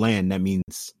you hold land. That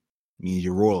means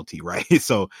you're royalty, right?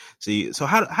 So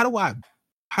how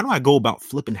do I go about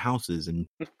flipping houses and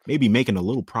maybe making a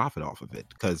little profit off of it?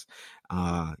 Because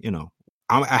I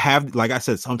have, like I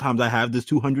said, sometimes I have this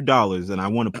 $200 and I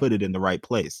want to put it in the right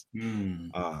place.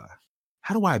 How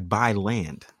do I buy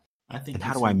land? And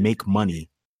how do I make money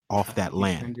off that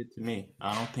land? Send it to me.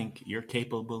 I don't think you're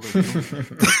capable of doing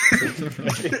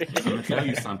it. I'm gonna tell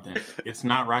you something. It's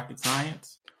not rocket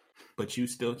science, but you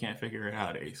still can't figure it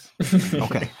out, Ace.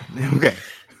 Okay.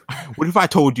 What if I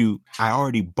told you I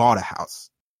already bought a house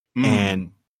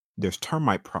and there's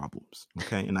termite problems?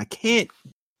 Okay, and I can't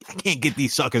get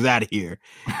these suckers out of here.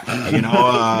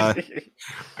 Damn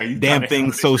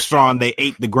thing's so strong they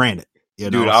ate the granite.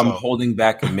 Dude, I'm holding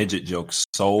back a midget joke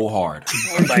so hard.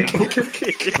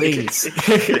 Please.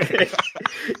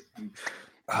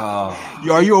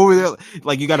 Are you over there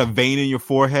like you got a vein in your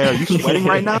forehead? Are you sweating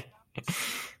right now?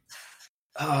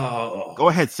 Oh, go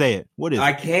ahead, say it. What is it?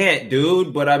 I can't,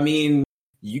 dude. But I mean,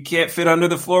 you can't fit under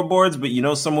the floorboards, but you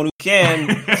know someone who can.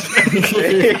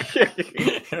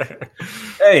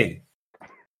 Hey,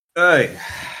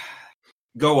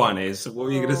 go on, Ace. What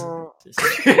were you gonna say?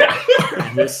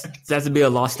 This has to be a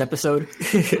lost episode.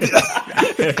 Come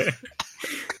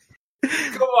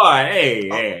on,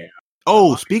 hey.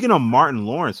 Oh, speaking of Martin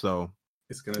Lawrence, though,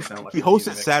 it's gonna sound like he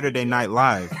hosted Saturday Night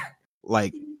Live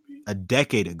like a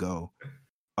decade ago.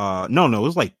 No, it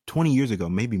was like 20 years ago,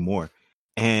 maybe more.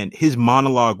 And his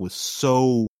monologue was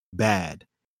so bad.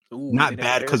 Ooh, not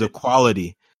bad because of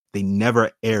quality. They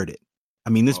never aired it. I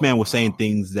mean, this man was saying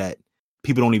things that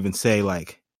people don't even say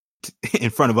like in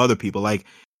front of other people. Like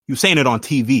he was saying it on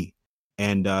TV,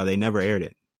 and they never aired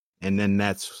it. And then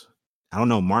I don't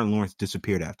know. Martin Lawrence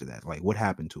disappeared after that. Like, what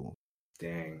happened to him?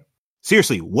 Dang.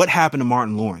 Seriously, what happened to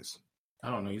Martin Lawrence? I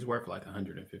don't know. He's worth like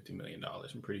 $150 million.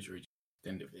 I'm pretty sure he's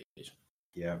extended vacation.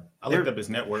 Yeah. I looked up his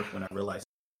net worth when I realized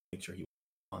make sure he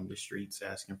was on the streets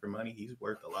asking for money. He's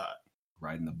worth a lot.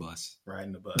 Riding the bus.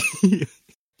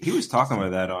 He was talking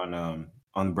about that on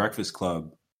the Breakfast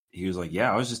Club. He was like,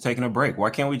 "Yeah, I was just taking a break. Why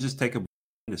can't we just take a break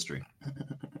in the industry?"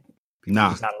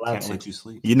 Nah, can't let you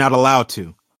sleep. You're not allowed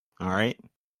to. All right.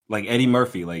 Like Eddie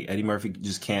Murphy. Like Eddie Murphy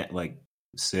just can't like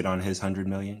sit on his $100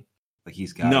 million. Like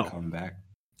he's got to come back.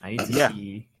 I need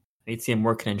to see him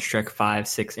working in Shrek 5,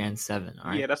 6, and 7.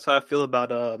 All right? Yeah, that's how I feel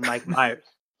about Mike Myers.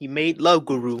 He made Love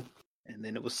Guru, and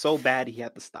then it was so bad he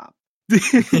had to stop.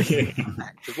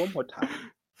 Just one more time.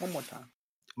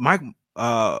 Mike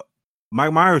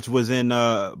Myers was in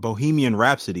Bohemian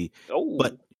Rhapsody,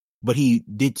 but he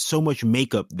did so much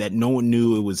makeup that no one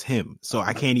knew it was him. So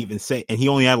I can't even say. And he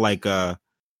only had like 2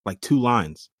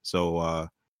 lines. So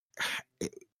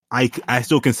I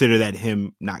still consider that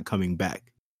him not coming back.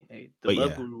 Hey, the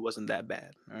Love Guru wasn't that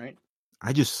bad. All right.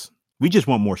 We just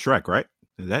want more Shrek, right?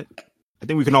 Is that? I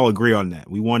think we can all agree on that.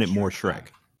 We wanted more Shrek.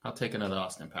 I'll take another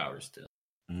Austin Powers too.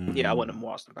 Yeah, I wanted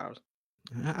more Austin Powers.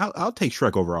 I'll take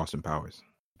Shrek over Austin Powers.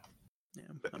 Yeah,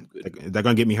 I'm good. Is that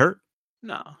gonna get me hurt?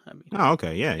 No, I mean. Oh,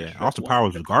 okay, yeah. Austin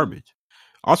Powers was garbage.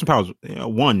 Austin Powers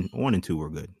 1 and 2 were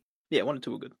good. Yeah, 1 and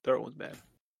 2 were good. Third one's bad.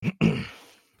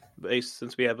 But Ace,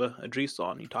 since we have a Idris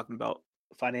on, you talking about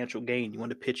financial gain. You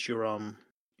want to pitch your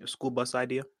school bus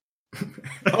idea?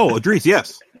 Oh, Idris,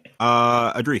 yes.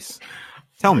 Idris,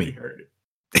 tell me.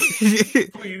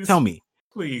 Please, tell me,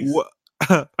 please.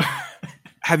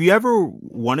 Have you ever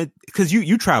wanted? Because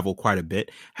you travel quite a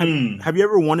bit. Have you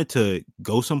ever wanted to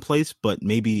go someplace, but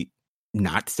maybe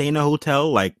not stay in a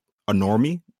hotel like a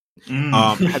normie?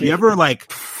 Have you ever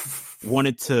like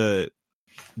wanted to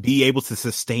be able to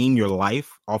sustain your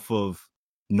life off of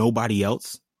nobody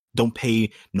else? Don't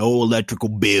pay no electrical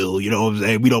bill. You know what I'm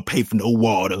saying? We don't pay for no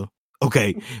water.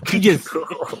 Okay. We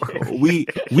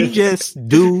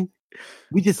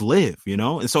just live, you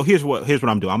know? And so here's what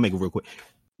I'm doing. I'll make it real quick.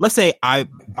 Let's say I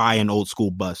buy an old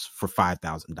school bus for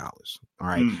 $5,000. All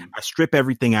right. I strip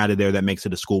everything out of there that makes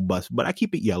it a school bus, but I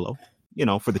keep it yellow, you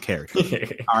know, for the character.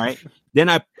 All right. Then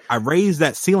I raise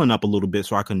that ceiling up a little bit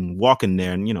so I can walk in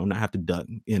there and, you know, not have to duck,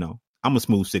 you know. I'm a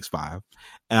smooth 6'5".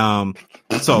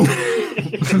 So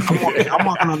I'm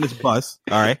walking on this bus.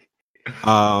 All right.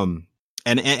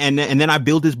 And then I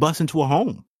build this bus into a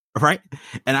home. Right.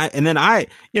 And then I,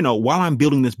 you know, while I'm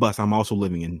building this bus, I'm also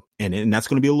living in it, and that's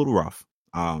going to be a little rough.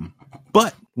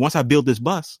 But once I build this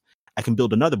bus, I can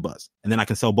build another bus, and then I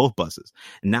can sell both buses.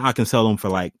 And now I can sell them for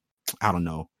like, I don't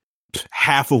know,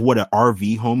 half of what an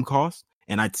RV home costs,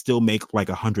 and I'd still make like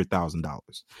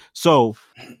 $100,000. So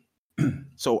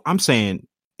I'm saying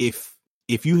if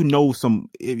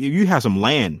you have some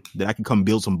land that I can come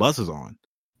build some buses on,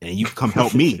 and you can come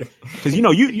help me, because you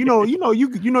know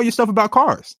your stuff about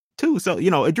cars too. So you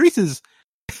know Idris is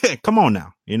come on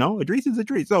now, you know Idris is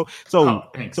Idris. So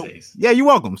thanks, Ace. Yeah, you're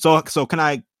welcome. So can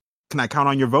I count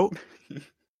on your vote?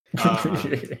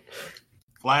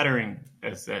 Flattering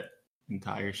as that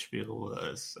entire spiel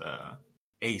was,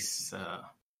 Ace.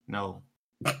 No.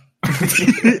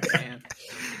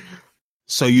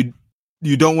 So you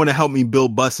don't want to help me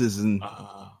build buses and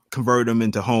convert them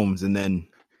into homes and then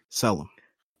sell them?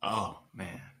 Oh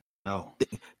man, no.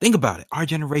 Think about it. Our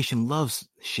generation loves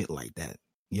shit like that.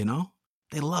 You know,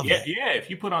 they love it. Yeah.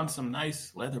 If you put on some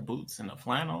nice leather boots and a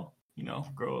flannel, you know,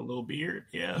 grow a little beard.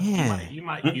 Yeah. You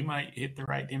might hit the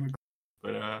right demographic.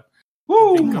 But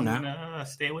I'm gonna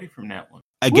stay away from that one.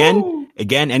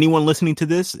 Again, anyone listening to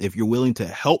this, if you're willing to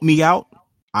help me out,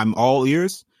 I'm all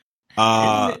ears.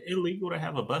 Isn't it illegal to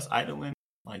have a bus idling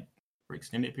like for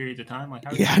extended periods of time? Like,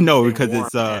 yeah, no, because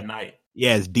it's at night.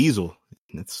 Yeah, it's diesel.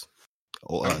 It's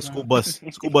school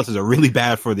buses are really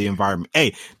bad for the environment.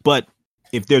 Hey, but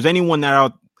if there's anyone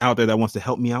out there that wants to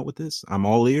help me out with this, I'm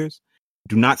all ears.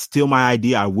 Do not steal my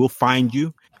idea. I will find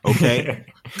you. Okay,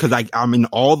 because I'm in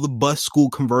all the bus school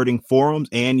converting forums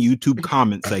and YouTube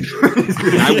comment section.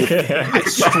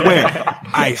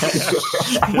 I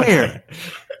swear,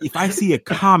 if I see a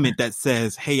comment that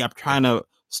says, "Hey, I'm trying to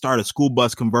start a school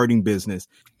bus converting business,"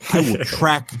 I will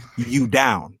track you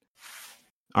down.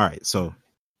 All right.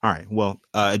 Well,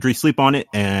 Idris, sleep on it,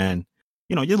 and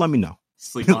you know, just let me know.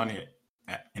 Sleep on it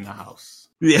in the house.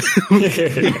 Yeah.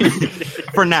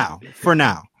 For now.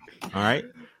 All right.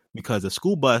 Because a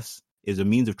school bus is a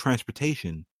means of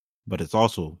transportation, but it's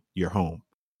also your home.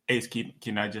 Ace,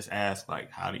 can I just ask, like,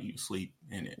 how do you sleep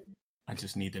in it? I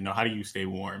just need to know, how do you stay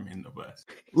warm in the bus?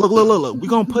 Look. We're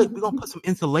gonna put some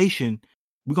insulation.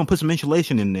 We're gonna put some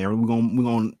insulation in there. We're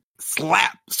gonna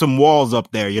slap some walls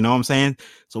up there. You know what I'm saying?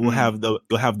 So we'll have the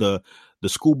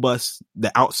school bus,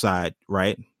 the outside,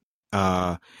 right?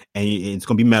 And it's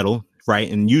gonna be metal,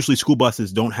 right? And usually school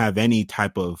buses don't have any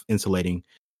type of insulating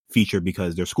feature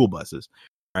because they're school buses,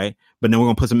 right? But then we're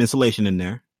gonna put some insulation in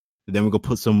there. Then we're gonna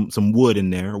put some wood in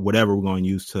there, or whatever we're gonna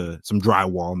use, to some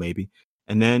drywall maybe,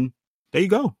 and then there you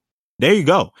go.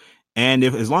 And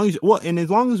as long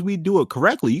as we do it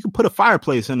correctly, you can put a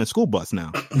fireplace in a school bus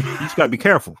now. You just gotta be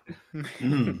careful.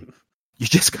 You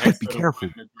just gotta be careful.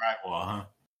 Drywall, huh?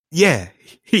 Yeah.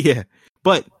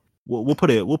 But we'll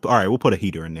put a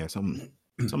heater in there, something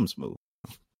smooth.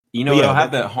 You know, it'll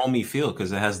have that homey feel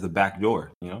because it has the back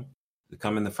door. You know, to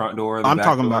come in the front door. I'm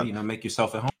talking about, you know, make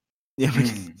yourself at home. Yeah,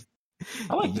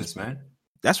 I like this, man.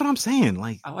 That's what I'm saying.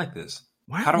 Like, I like this.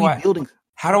 How do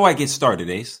I get started,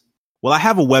 Ace? Well, I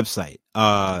have a website,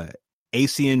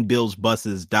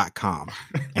 ACNbuildsbuses.com,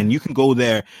 and you can go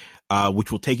there,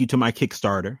 which will take you to my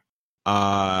Kickstarter.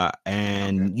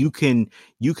 And you can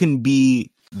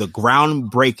be the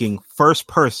groundbreaking first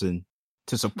person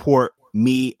to support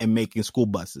me and making school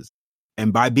buses.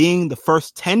 And by being the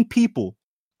first 10 people,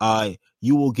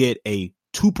 you will get a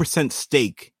 2%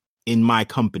 stake in my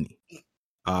company.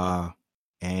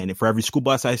 And for every school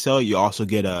bus I sell, you also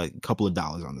get a couple of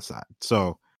dollars on the side.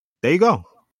 So there you go.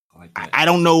 like that. I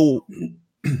don't know.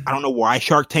 I don't know why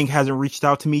Shark Tank hasn't reached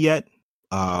out to me yet.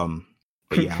 But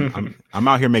yeah, I'm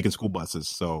out here making school buses.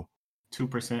 So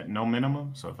 2%, no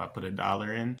minimum. So if I put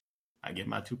 $1 in, I get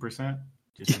my 2%.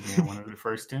 Just to be in one of the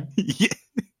first 10.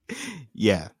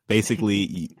 Yeah.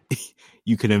 Basically,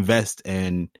 you can invest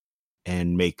and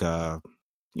make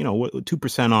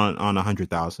 2% on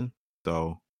 100,000.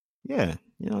 So yeah,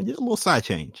 just a little side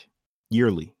change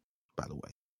yearly. By the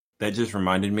way, that just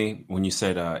reminded me when you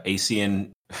said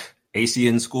ACN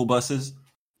school buses.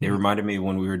 It reminded me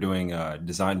when we were doing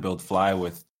Design Build Fly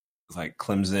with like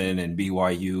Clemson and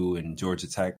BYU and Georgia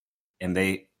Tech, and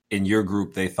they in your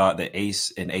group they thought that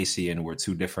Ace and ACN were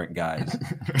two different guys.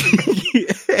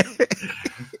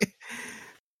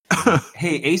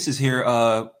 Hey, Ace is here.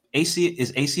 Is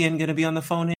ACN going to be on the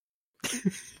phone?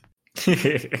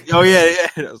 Oh yeah.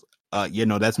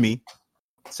 That's me.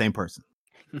 Same person.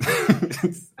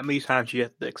 How many times you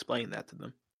have to explain that to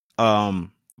them?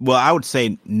 Well, I would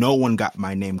say no one got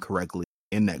my name correctly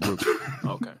in that group.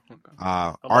 Okay.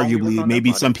 Arguably,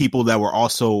 maybe some people that were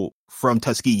also from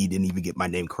Tuskegee didn't even get my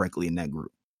name correctly in that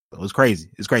group. So it was crazy.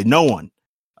 It's crazy. No one.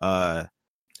 The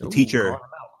teacher.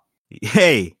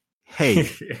 Hey. Hey.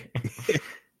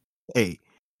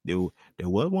 There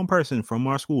was one person from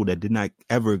our school that did not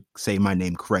ever say my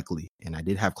name correctly, and I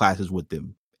did have classes with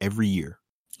them every year,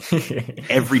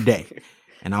 every day,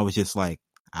 and I was just like,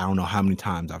 I don't know how many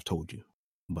times I've told you,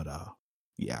 but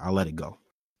yeah, I'll let it go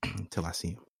until I see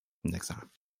him next time.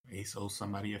 Ace owes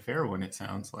somebody a fair one. It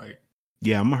sounds like.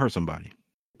 Yeah, I'm gonna hurt somebody.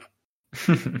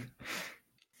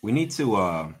 We need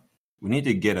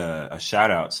to get a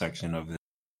shout out section of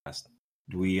this.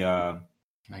 Do we? Can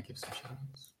I give some shout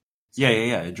outs?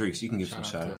 Yeah. Idris, you can give some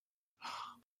shout outs.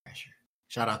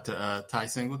 Shout out to Ty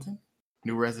Singleton,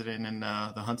 new resident in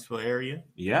the Huntsville area.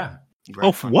 Yeah.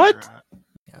 Oh, what?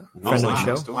 Yeah. Friend of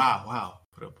the show. Wow.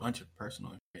 Put a bunch of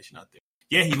personal information out there.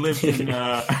 Yeah, he lives in.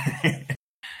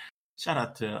 Shout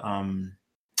out to.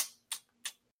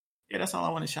 Yeah, that's all I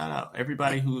want to shout out.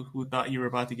 Everybody who thought you were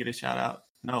about to get a shout out.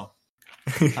 No.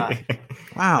 Ty.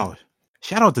 Wow.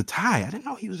 Shout out to Ty. I didn't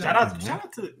know he was. Shout out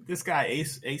to this guy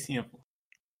Ace.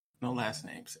 No last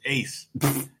names. Ace.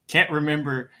 Can't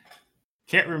remember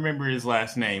his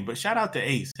last name, but shout out to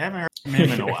Ace. Haven't heard from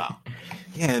him in a while.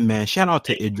 Yeah, man. Shout out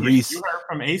to Idris. You heard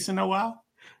from Ace in a while?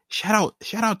 Shout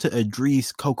out to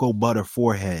Idris Cocoa Butter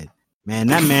Forehead. Man,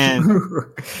 that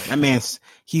man's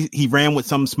he ran with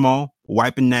something small,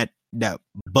 wiping that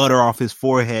butter off his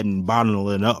forehead and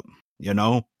bottling it up.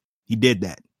 He did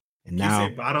that. And now,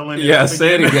 bottling it yeah, up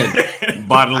say again? it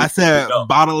again. I said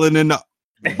bottling it up.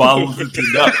 Bottling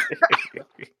it up.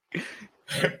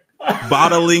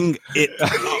 Bottling it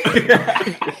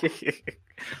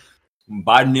up.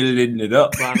 Bottling it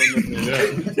up.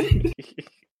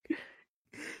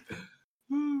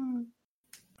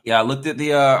 Yeah, I looked at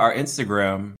our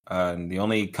Instagram, and the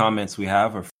only comments we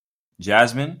have are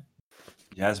Jasmine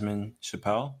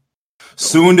Chappelle,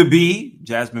 soon to be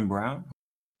Jasmine Brown.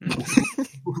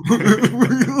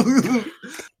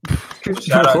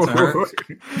 Shout out to her.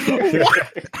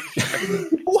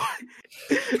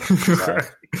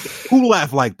 Who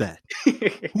laughed like that?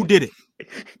 Who did it?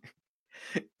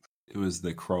 It was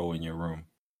the crow in your room.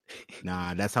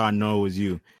 Nah, that's how I know it was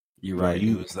you. You're right.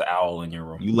 It was the owl in your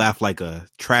room. You laugh like a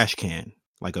trash can,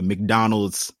 like a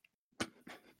McDonald's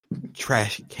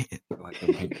trash can. Like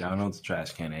a McDonald's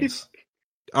trash can, Ace.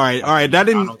 All right. That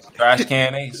didn't trash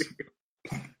can, Ace.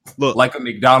 Look, like a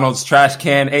McDonald's trash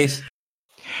can, Ace.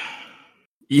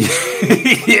 Yeah.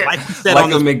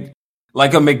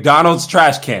 Like a McDonald's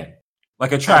trash can,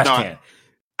 like a trash can.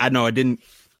 I know it didn't.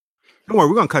 Don't worry,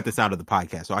 we're gonna cut this out of the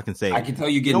podcast so I can say. I can tell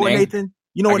you getting angry. Nathan.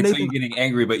 You know what, Nathan? Tell you getting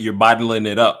angry, but you're bottling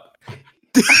it up.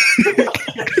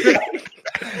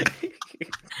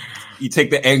 You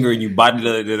take the anger and you bottle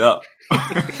it up so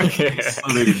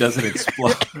that it doesn't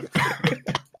explode.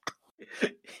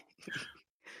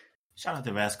 Shout out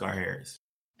to Vascar Harris.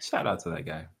 Shout out to that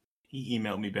guy. He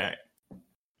emailed me back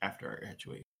after I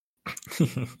graduated.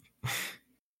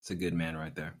 It's a good man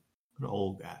right there. The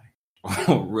old guy.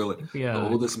 Oh, really? Yeah. The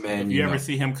oldest man. If you ever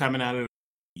see him coming out of,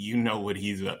 you know what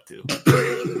he's up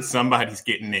to. Somebody's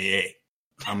getting AA.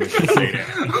 I'm gonna just say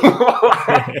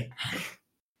that.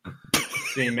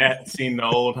 Seen the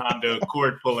old Honda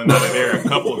Accord pulling out of there a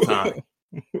couple of times.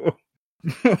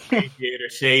 Aviator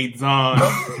shades on,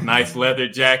 nice leather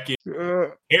jacket,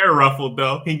 hair ruffled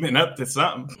though. He been up to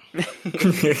something.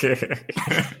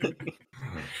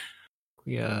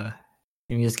 Yeah,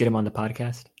 can you just get him on the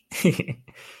podcast? You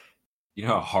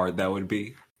know how hard that would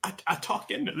be. I talk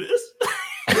into this.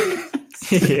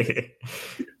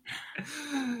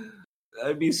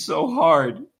 That'd be so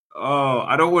hard. Oh,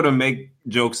 I don't want to make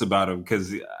jokes about him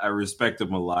because I respect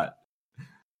him a lot.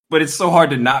 But it's so hard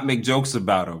to not make jokes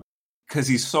about him because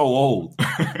he's so old.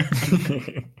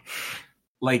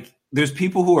 Like, there's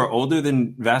people who are older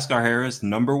than Vascar Harris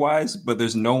number-wise, but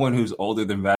there's no one who's older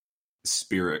than Vascar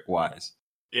spirit-wise.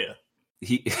 Yeah.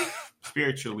 He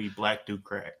spiritually black dude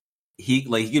crack. He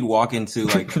could walk into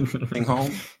like a nursing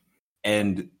home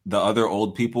and the other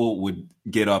old people would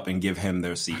get up and give him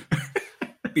their seat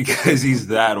because he's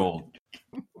that old.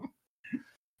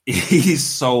 He's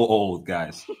so old,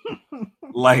 guys.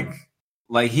 Like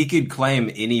he could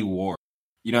claim any war.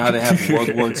 You know how they have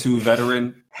World War II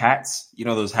veteran hats? You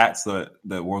know those hats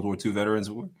that World War II veterans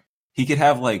wore? He could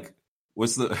have like,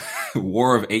 what's the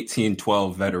War of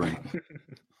 1812 veteran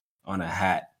on a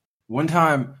hat. One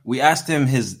time we asked him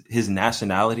his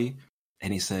nationality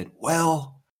and he said,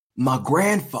 well, my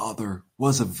grandfather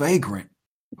was a vagrant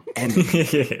and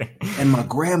my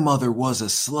grandmother was a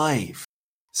slave.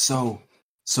 So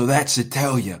that should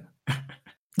tell you.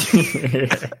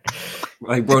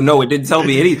 Like, bro, no, it didn't tell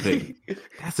me anything.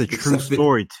 That's a true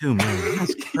story too, man.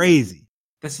 That's crazy.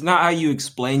 That's not how you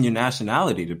explain your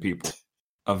nationality to people.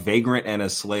 A vagrant and a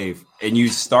slave. And you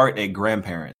start at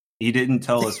grandparent. He didn't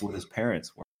tell us what his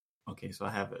parents were. Okay, so I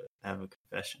have a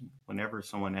confession. Whenever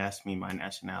someone asks me my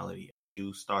nationality, I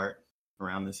do start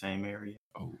around the same area.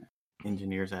 Oh.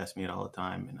 Engineers ask me it all the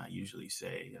time, and I usually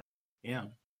say, yeah,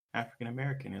 I'm African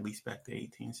American, at least back to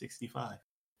 1865.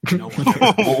 No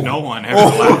one ever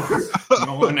laughs.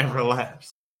 No one ever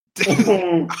laughs.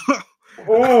 I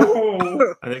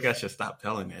think I should stop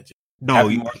telling that. No,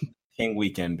 Happy Martin Luther King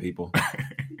weekend, people.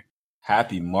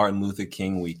 Happy Martin Luther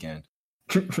King weekend.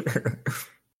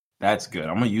 That's good.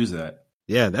 I'm gonna use that.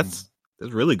 Yeah, that's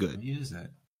really good. Use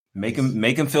that. Make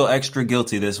him feel extra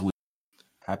guilty this week.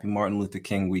 Happy Martin Luther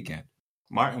King weekend.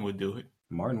 Martin would do it.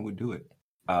 Martin would do it.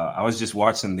 I was just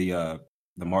watching the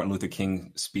Martin Luther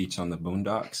King speech on the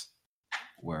Boondocks,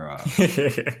 where he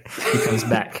comes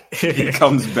back. He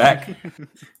comes back.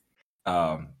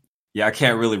 Yeah, I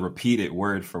can't really repeat it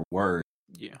word for word.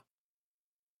 Yeah,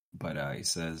 but he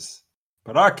says,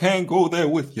 "But I can't go there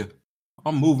with you.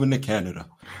 I'm moving to Canada."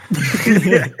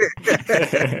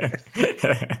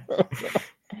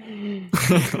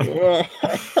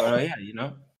 Yeah, you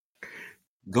know,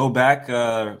 go back,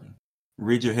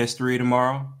 read your history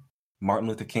tomorrow, Martin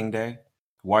Luther King Day.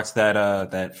 Watch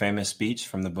that famous speech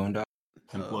from the Boondocks.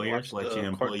 Employers let your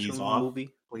employees off, movie,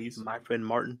 please. My Friend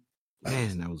Martin.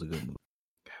 Man, that was a good movie.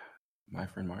 My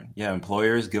Friend Martin. Yeah,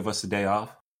 employers give us a day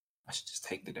off. I should just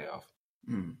take the day off.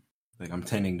 Like, I'm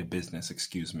tending to business.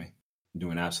 Excuse me. I'm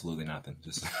doing absolutely nothing.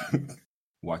 Just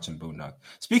watching Boondocks.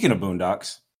 Speaking of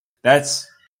Boondocks,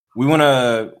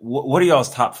 what are y'all's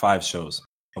top 5 shows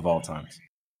of all time?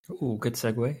 Ooh, good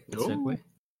segue. Good segue.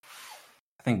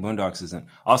 I think Boondocks isn't.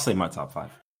 I'll say my top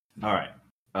 5. All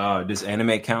right. Does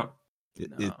anime count?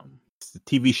 It's the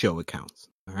TV show. It counts.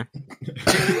 All right.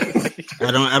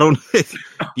 I don't. Do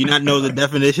you not know the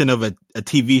definition of a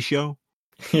TV show?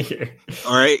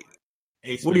 All right.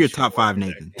 What are your top 5,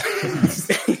 Nathan?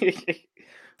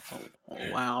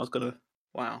 Wow, I was gonna.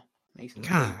 Wow, Nathan.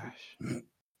 Gosh.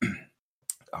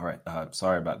 All right.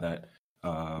 Sorry about that.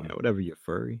 Yeah, whatever. You're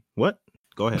furry. What?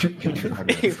 Go ahead.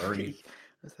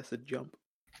 That's a jump.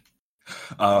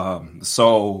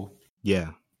 So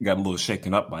yeah, got a little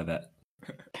shaken up by that.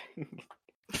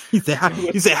 He said,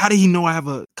 how did he know I have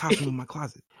a costume in my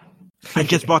closet? I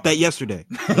just bought that yesterday.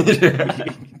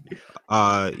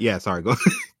 Yeah, sorry.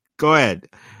 Go ahead.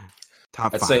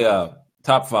 Top 5. I'd say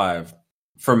top 5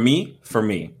 for me.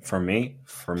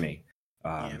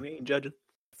 Yeah, we ain't judging.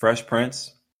 Fresh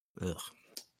Prince. Ugh.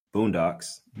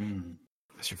 Boondocks.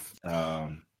 That's your...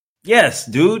 Yes,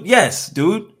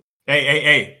 dude.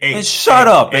 Hey. And shut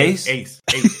up, Ace. Ace,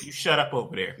 you shut up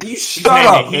over there. You shut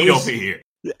up, Heat Ace. over here.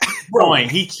 Bro,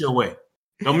 ain't heat your way.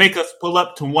 Don't make us pull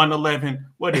up to 111.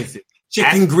 What is it?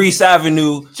 Chicken Grease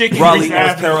Avenue, Raleigh,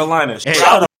 North Carolina.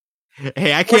 Shut up.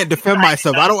 Hey, I can't defend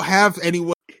myself. I don't have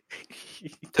anyone.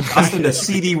 That's in the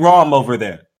CD-ROM over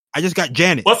there. I just got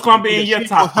Janet. What's going to be in your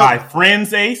top 5?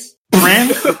 Friends, Ace?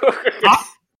 Friends?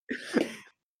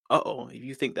 Uh-oh, if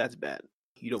you think that's bad,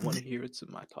 you don't want to hear it's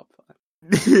in my top 5.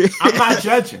 I'm not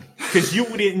judging, because you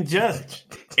didn't judge.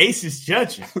 Ace is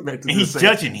judging, and he's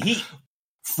judging heat.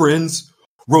 Friends,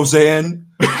 Roseanne,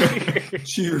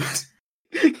 Cheers,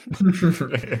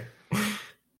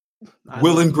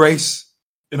 Will and Grace,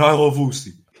 and I Love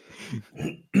Lucy.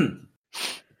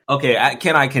 Okay,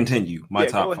 can I continue my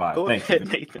top 5? Thank you.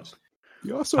 Nathan.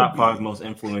 Top 5 most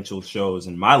influential shows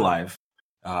in my life.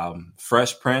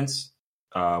 Fresh Prince.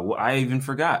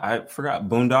 I forgot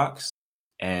Boondocks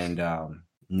and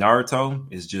Naruto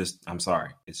is just, I'm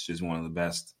sorry, it's just one of the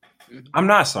best. I'm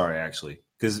not sorry, actually,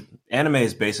 because anime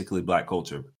is basically Black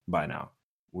culture by now.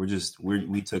 We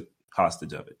took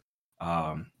hostage of it.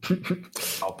 I'll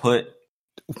put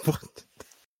what?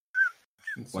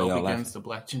 And so begins the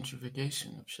Black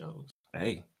gentrification of shows.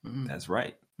 Hey, that's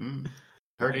right.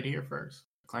 Heard it here first.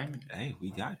 Claiming it. Hey,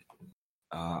 we got it.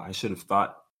 I should have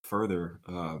thought further.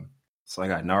 So I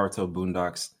got Naruto,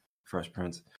 Boondocks, Fresh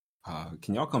Prince.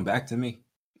 Can y'all come back to me?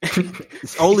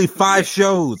 It's only 5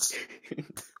 shows.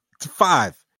 It's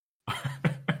 5.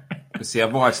 See,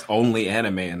 I've watched only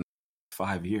anime in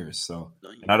 5 years, so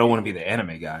and I don't want to be the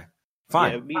anime guy.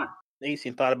 Fine. Yeah,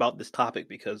 Mason thought about this topic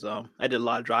because I did a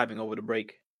lot of driving over the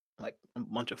break, like a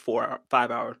bunch of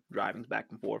 5-hour drivings back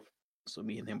and forth. So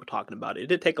me and him were talking about it. It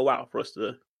did take a while for us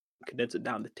to condense it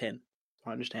down to 10.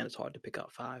 I understand it's hard to pick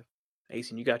out 5.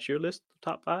 Asen, you got your list of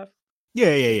top 5?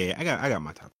 Yeah. I got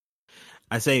my top.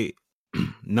 I say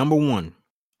number 1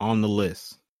 on the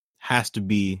list has to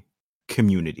be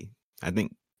Community. I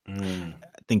think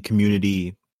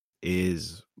Community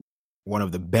is one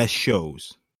of the best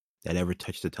shows that ever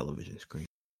touched the television screen.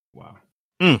 Wow.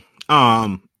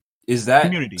 Is that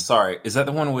Community? Sorry, is that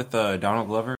the one with Donald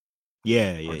Glover?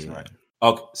 Yeah. Right.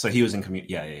 Okay, so he was in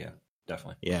Community. Yeah,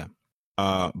 definitely. Yeah.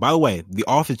 By the way, The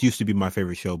Office used to be my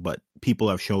favorite show, but people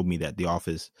have showed me that The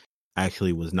Office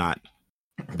actually was not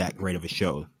that great of a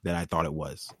show that I thought it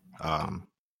was.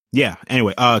 Yeah.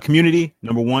 Anyway, Community,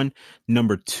 number 1.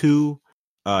 Number 2,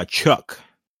 Chuck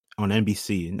on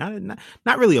NBC.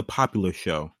 Not really a popular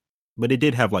show, but it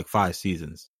did have like 5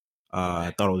 seasons.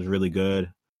 I thought it was really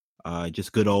good.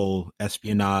 Just good old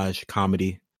espionage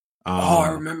comedy. I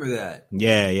remember that.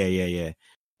 Yeah.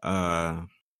 Yeah,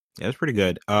 it's pretty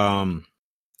good.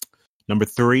 Number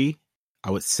 3,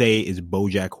 I would say, is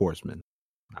BoJack Horseman.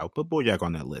 I would put BoJack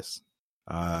on that list.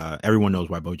 Everyone knows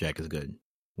why BoJack is good.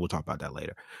 We'll talk about that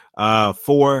later.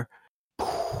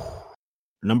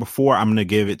 Number 4, I'm gonna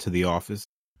give it to The Office.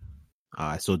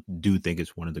 I still do think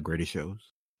it's one of the greatest shows.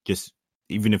 Just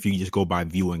even if you just go by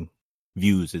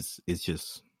views, it's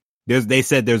just they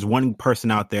said there's one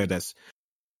person out there that's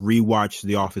rewatched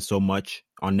The Office so much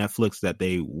on Netflix that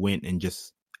they went and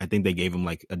just, I think they gave him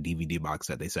like a DVD box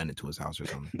that they sent it to his house or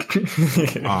something.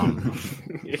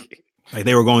 Like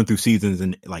they were going through seasons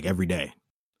and like every day.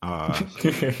 All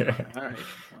right.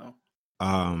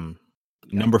 Well.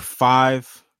 Number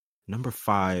five.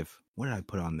 What did I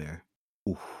put on there?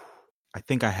 Oof. I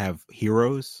think I have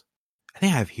Heroes.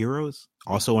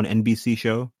 Also an NBC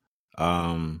show.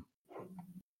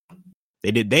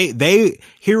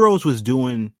 Heroes was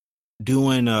doing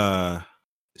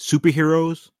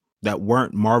superheroes that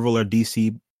weren't Marvel or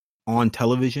DC on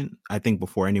television, I think,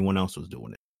 before anyone else was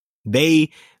doing it.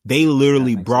 They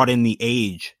literally brought in the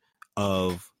age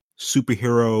of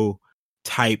superhero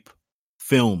type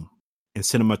film and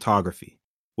cinematography.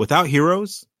 Without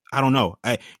Heroes, I don't know.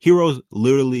 Heroes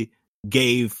literally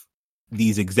gave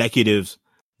these executives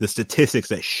the statistics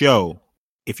that show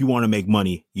if you want to make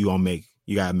money, you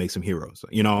gotta make some heroes.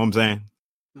 You know what I'm saying?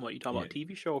 What, you talking about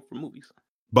TV show or for movies?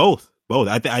 Both.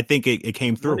 I think it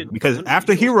came through because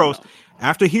after Heroes,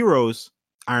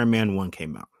 Iron Man 1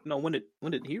 came out. No, when did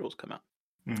Heroes come out?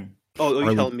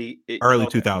 You're telling me early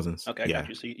 2000s. Okay, I got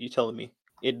you. So you're telling me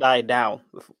it died down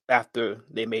after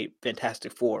they made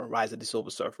Fantastic Four: Rise of the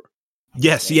Silver Surfer.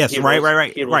 Yes, Heroes,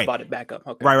 right. Heroes brought it back up.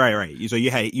 Okay. Right. So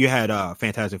you had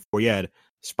Fantastic Four. You had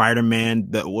Spider-Man.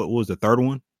 What was the third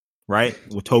one? Right,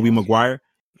 with Tobey Maguire.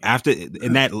 After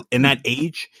in that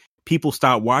age, people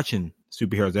stopped watching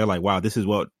superheroes. They're like, wow, this is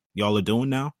what y'all are doing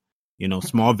now. You know,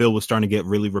 Smallville was starting to get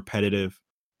really repetitive,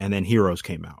 and then Heroes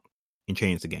came out and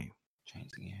changed the game.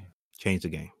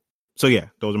 So yeah,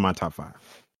 those are my top 5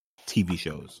 TV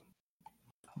shows.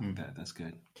 That's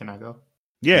good. Can I go?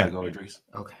 Yeah, go, Idris.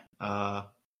 Okay.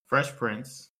 Fresh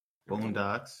Prince,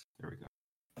 Boondocks. There we go.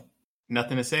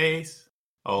 Nothing to say.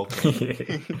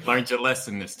 Okay. Learned your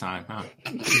lesson this time, huh?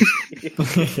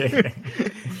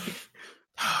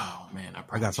 Oh man,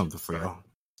 I got something for y'all.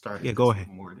 Yeah, go ahead.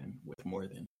 With more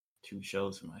than 2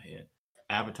 shows in my head.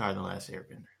 Avatar: The Last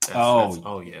Airbender.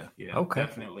 Yeah. Okay.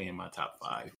 Definitely in my top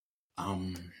 5.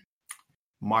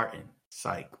 Martin.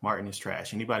 Psych. Martin is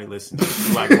trash. Anybody listening?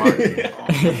 You like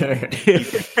Martin?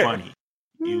 He's funny.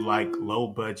 You like low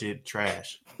budget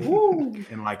trash.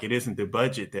 And like it isn't the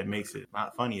budget that makes it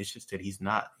not funny. It's just that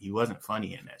he wasn't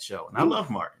funny in that show. And I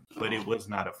love Martin, but it was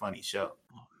not a funny show.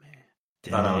 Oh man.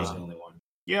 Thought I was the only one.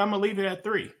 Yeah, I'm gonna leave it at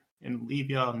 3 and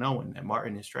leave y'all knowing that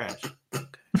Martin is trash.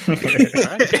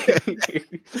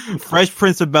 Fresh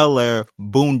Prince of Bel-Air,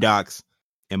 Boondocks,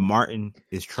 and Martin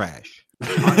is trash.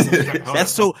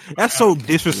 That's so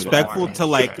disrespectful to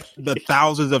like the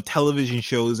thousands of television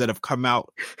shows that have come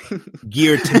out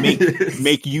geared to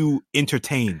make you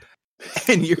entertained.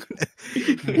 And you're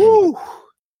woo.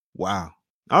 Wow.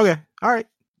 Okay. All right.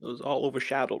 It was all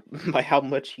overshadowed by how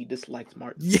much he dislikes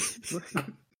Martin. Yeah.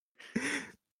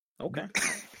 Okay.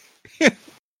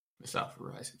 It's out for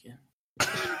Rise again.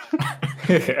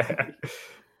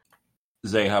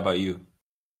 Zay, how about you?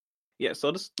 Yeah,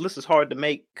 so this list is hard to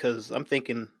make because I'm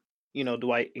thinking,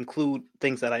 do I include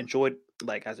things that I enjoyed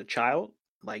like as a child,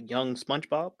 like young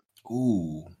SpongeBob?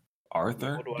 Ooh,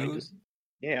 Arthur? Or do I or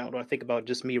do I think about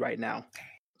just me right now?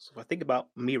 So if I think about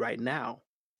me right now,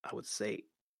 I would say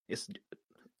it's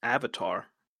Avatar,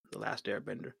 The Last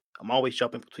Airbender. I'm always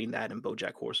jumping between that and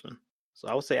BoJack Horseman. So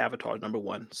I would say Avatar is number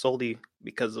one, solely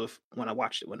because of when I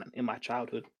watched it in my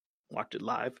childhood, watched it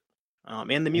live,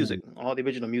 and the music. All the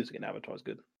original music in Avatar is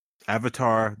good.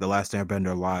 Avatar: The Last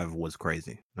Airbender live was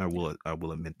crazy. I will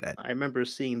admit that. I remember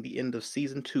seeing the end of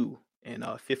season 2 in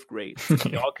 5th grade.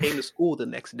 We all came to school the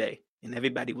next day, and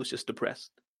everybody was just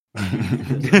depressed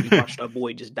because we watched our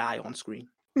boy just die on screen.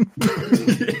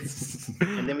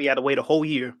 And then we had to wait a whole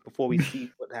year before we see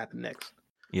what happened next.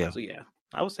 Yeah. So yeah,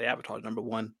 I would say Avatar is number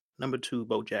 1. Number 2,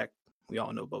 BoJack. We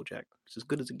all know BoJack. It's as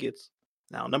good as it gets.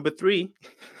 Now, number 3,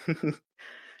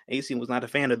 Asian was not a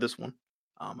fan of this one.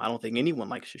 I don't think anyone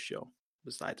likes his show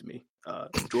besides me.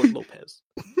 George Lopez.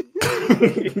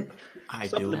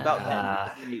 Something about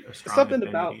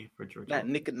that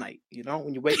Nick at Night.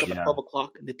 When you wake up at 12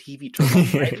 o'clock and the TV turns on,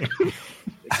 right?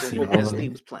 George Lopez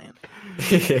theme was playing.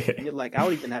 And you're like, I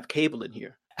don't even have cable in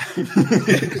here.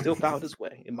 Still found his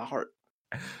way in my heart.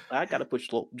 I gotta put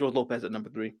George Lopez at number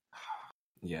 3.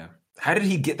 Yeah. How did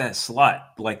he get that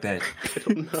slot like that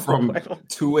from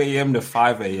 2 a.m. to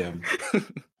 5 a.m.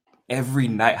 every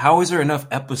night? How is there enough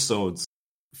episodes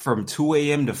from 2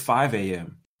 a.m. to 5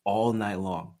 a.m. all night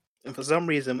long? And for some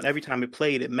reason, every time it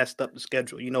played, it messed up the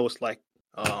schedule. It's like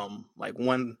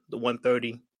 1:30,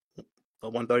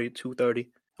 2:30,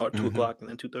 or 2 o'clock, and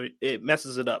then 2:30. It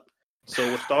messes it up. So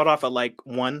we'll start off at like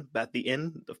 1, but at the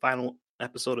end, the final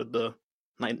episode of the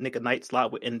Nick at Night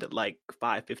slot would end at like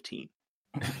 5:15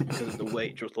 because of the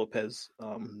way George Lopez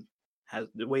has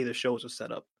the way the shows are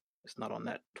set up. It's not on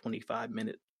that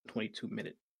 25-minute,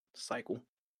 22-minute cycle.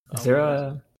 Is there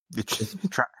a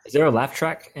laugh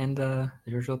track in the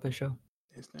George Lopez show?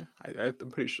 Is there? I'm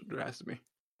pretty sure there has to be.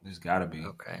 There's gotta be.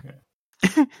 Okay.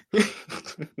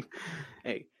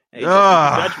 Hey,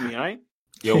 judge me, all right?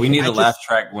 Yo, we need a laugh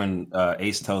track when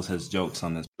Ace tells his jokes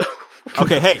on this.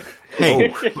 Okay, hey,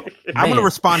 I'm gonna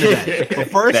respond to that. But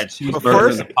first,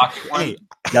 hey,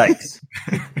 yikes!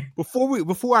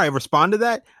 Before I respond to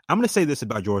that, I'm gonna say this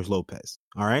about George Lopez.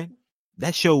 All right,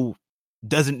 that show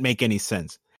doesn't make any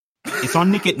sense. It's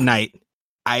on Nick at Night.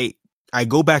 I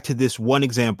go back to this one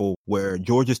example where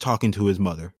George is talking to his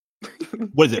mother.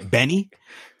 What is it, Benny?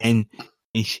 And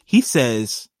he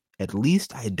says, "At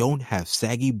least I don't have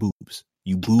saggy boobs,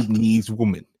 you boob knees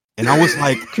woman." And I was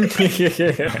like,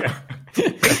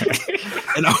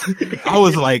 and I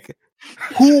was like,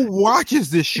 who watches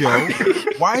this show?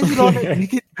 Why is it on?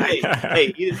 Hey,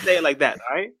 he didn't say it like that,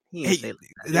 all right? He didn't say it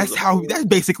like that. That's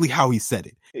basically how he said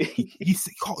it.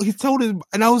 He told his,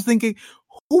 and I was thinking,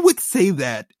 who would say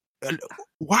that?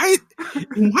 Why is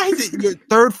it your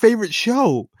third favorite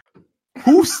show?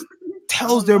 Who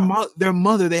tells their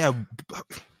mother they have?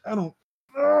 I don't.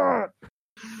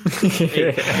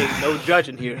 Hey, no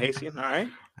judging here, Haitian. All right,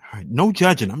 no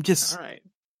judging. I'm just. All right.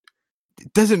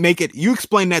 It doesn't make it. You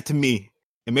explain that to me,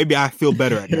 and maybe I feel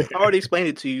better at that. I already explained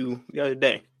it to you the other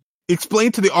day.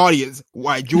 Explain to the audience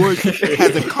why George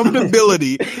has a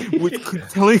comfortability with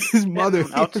telling his mother.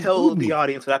 I'll tell the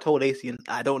audience what I told Asian.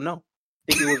 I don't know.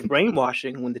 I think it was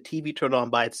brainwashing when the TV turned on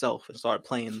by itself and started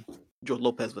playing George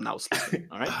Lopez when I was sleeping.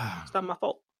 All right, it's not my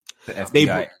fault. The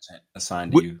FBI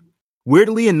assigned to you.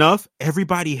 Weirdly enough,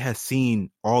 everybody has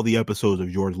seen all the episodes of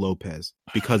George Lopez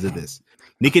because of this.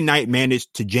 Nick at Night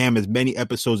managed to jam as many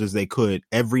episodes as they could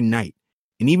every night.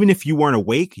 And even if you weren't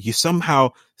awake, you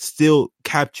somehow still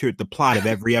captured the plot of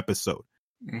every episode.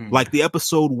 Like the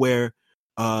episode where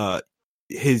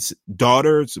his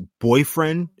daughter's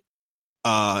boyfriend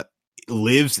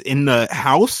lives in the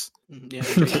house. Yeah.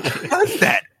 What's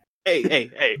that?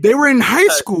 Hey. They were in high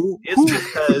school. It's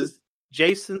because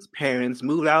Jason's parents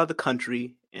moved out of the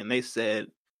country and they said,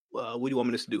 what do you want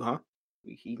me to do, huh?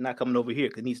 He's not coming over here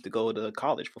because he needs to go to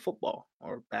college for football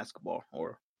or basketball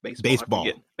or baseball.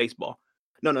 Baseball.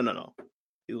 No.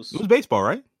 It was baseball,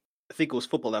 right? I think it was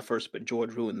football at first, but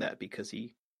George ruined that because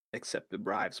he accepted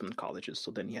bribes from colleges.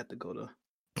 So then he had to go to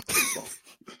football.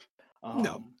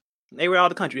 No. They were out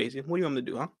of the country, Asian. What do you want me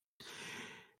to do, huh?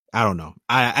 I don't know.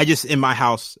 I just in my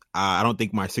house. I don't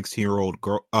think my 16-year-old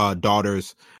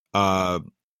daughter's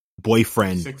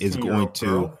boyfriend is going to.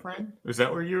 Girlfriend? Is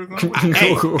that where you were going?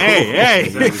 Hey!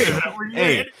 Is that where you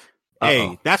Hey!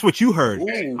 Hey! That's what you heard,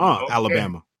 Ooh, huh? okay.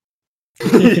 Alabama.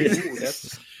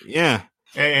 Yeah.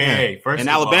 Hey! First, in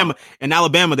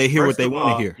Alabama, they hear what they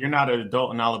want to hear. You're not an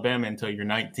adult in Alabama until you're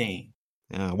 19.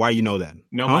 Why you know that?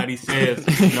 Nobody says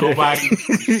nobody.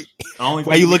 The only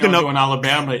Why thing you we looking don't up do in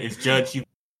Alabama is judge you.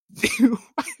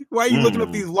 Why are you looking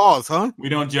up these laws, huh? We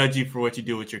don't judge you for what you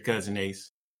do with your cousin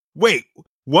Ace. Wait,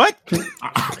 what?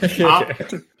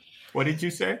 What did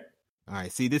you say? All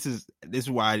right, see, this is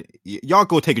why y'all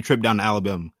go take a trip down to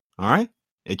Alabama. All right,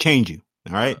 it'll change you.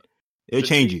 All right, it'll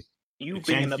change you. You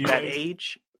bringing up that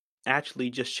age actually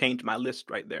just changed my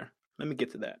list right there. Let me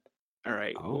get to that. All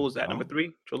right, what was that? Number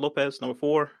 3, Joe Lopez. Number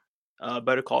 4,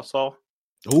 Better Call Saul.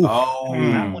 Ooh.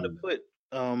 I want to put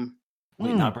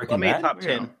not Breaking I made Bad? top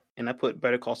 10, and I put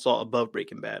Better Call Saul above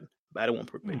Breaking Bad, but I don't want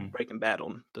to put Breaking Bad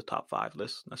on the top 5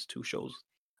 list. That's 2 shows.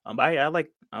 But I like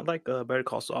Better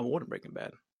Call Saul more than Breaking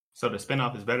Bad. So the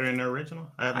spinoff is better than the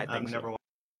original? I've never watched.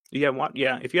 You haven't watched?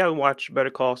 Yeah, if you haven't watched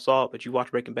Better Call Saul, but you watch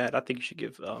Breaking Bad, I think you should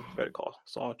give Better Call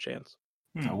Saul a chance.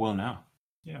 I will now.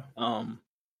 Yeah.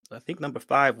 I think number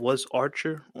 5 was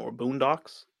Archer or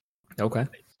Boondocks. Okay.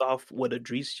 Based off what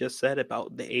Idris just said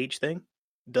about the age thing,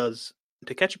 does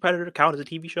To Catch a Predator count as a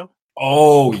TV show?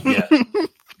 Oh, yeah.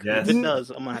 Yes. If it does,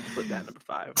 I'm gonna have to put that number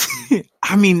 5.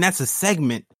 I mean, that's a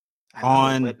segment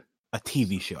on but- a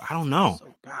TV show. I don't know.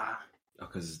 So, God.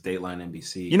 Because it's Dateline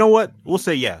NBC. You know what? We'll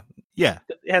say yeah. Yeah.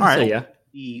 It has All right. Yeah.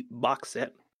 the box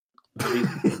set.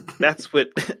 That's what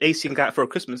Asian got for a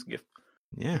Christmas gift.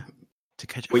 Yeah. To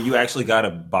Catch a Wait, you actually got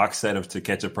a box set of To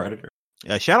Catch a Predator?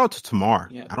 shout out to Tamar.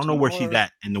 Yeah, I don't know where she's Tamar.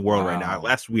 at in the world right now. Wow.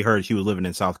 Last we heard, she was living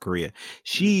in South Korea.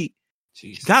 She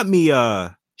Jeez. got me.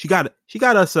 She got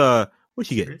us. What'd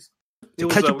she get? It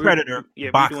Catch a Predator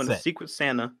we're box doing set. a Secret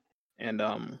Santa, and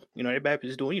everybody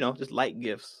was doing just light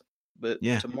gifts. But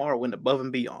tomorrow went above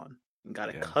and beyond and got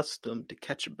a custom To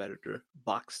Catch a Predator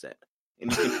box set,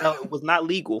 and you can tell it was not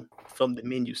legal from the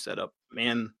menu setup.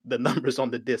 Man, the numbers on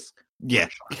the disc. Yeah.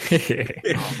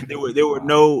 there were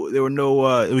no.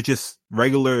 It was just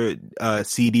regular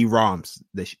CD-ROMs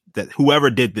that whoever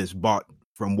did this bought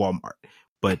from Walmart,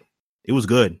 but it was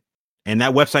good. And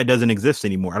that website doesn't exist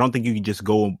anymore. I don't think you can just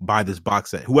go and buy this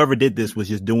box set. Whoever did this was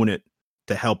just doing it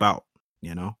to help out,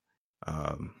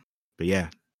 But yeah,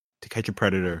 To Catch a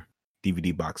Predator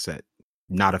DVD box set,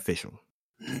 not official.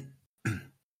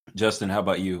 Justin, how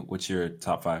about you? What's your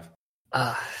top 5?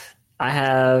 I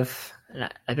have,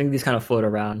 I think these kind of float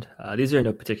around. These are in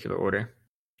no particular order.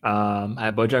 I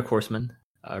have BoJack Horseman,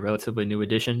 a relatively new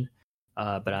addition,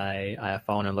 but I have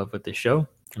fallen in love with this show.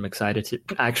 I'm excited to.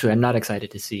 Actually, I'm not excited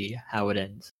to see how it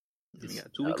ends. It's,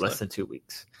 2 weeks less than 2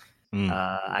 weeks.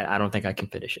 I don't think I can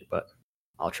finish it, but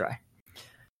I'll try.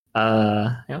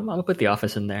 I'm gonna put The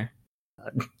Office in there.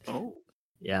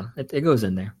 Yeah, it goes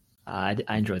in there. I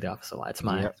enjoy The Office a lot. It's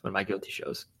one of my guilty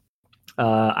shows.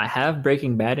 I have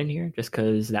Breaking Bad in here just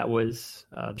because that was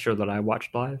the show that I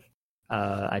watched live.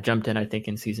 I jumped in, I think,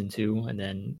 in season 2, and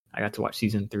then I got to watch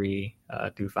season 3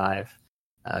 through 5.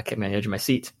 Kept me on the edge of my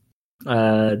seat.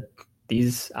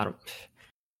 This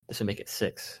would make it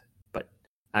 6, but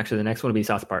actually the next one would be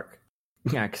South Park.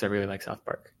 Yeah, because I really like South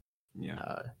Park.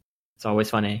 Yeah, it's always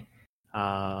funny.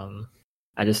 I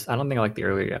don't think I like the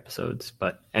earlier episodes,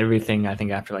 but everything I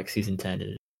think after like season 10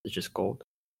 is just gold.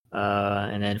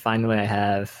 And then finally I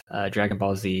have Dragon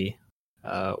Ball Z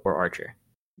or Archer.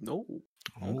 No.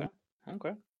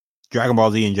 Okay. Dragon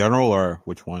Ball Z in general, or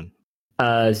which one?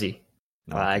 Z.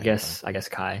 I guess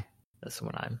Kai. That's the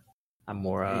one I'm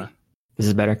more. This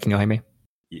is better. Can you hear me?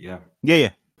 Yeah.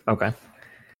 Okay.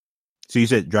 So you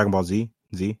said Dragon Ball Z?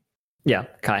 Yeah,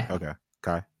 Kai. Okay,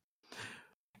 Kai.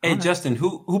 Hey, Justin,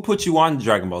 who put you on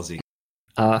Dragon Ball Z?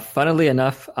 Funnily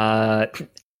enough, the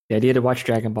idea to watch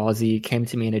Dragon Ball Z came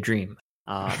to me in a dream.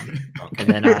 And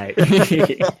then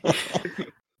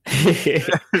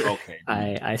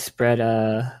I spread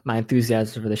my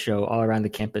enthusiasm for the show all around the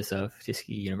campus of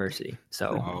Tuskegee University.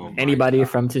 So anybody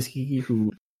from Tuskegee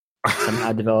who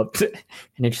somehow developed an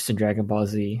interest in Dragon Ball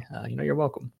Z, you're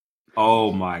welcome.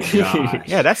 Oh my god!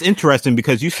 Yeah, that's interesting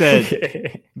because you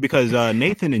said because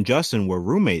Nathan and Justin were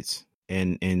roommates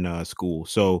in school.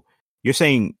 So you're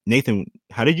saying, Nathan,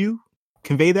 how did you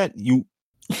convey that? You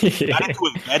got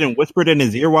into his bed and whispered in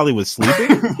his ear while he was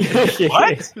sleeping?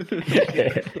 What?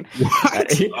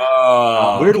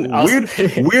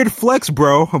 Weird flex,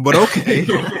 bro. But okay.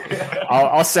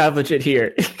 I'll salvage it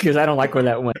here because I don't like where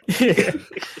that went.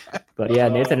 But yeah,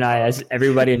 Nathan and I, as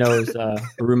everybody knows, were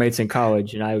roommates in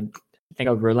college, and I would think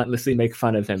I would relentlessly make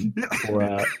fun of him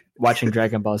for watching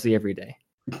Dragon Ball Z every day.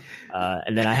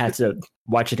 And then I had to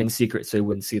watch it in secret so he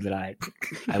wouldn't see that I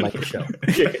like the show.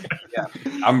 Yeah,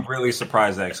 I'm really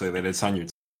surprised actually that it's on your.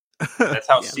 That's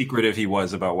how secretive he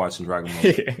was about watching Dragon Ball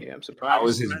Z. Yeah, I'm surprised. That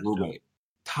was his roommate.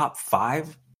 Top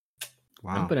 5?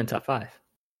 Wow. I'm putting top 5,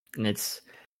 and it's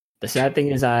the sad thing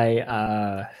is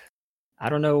I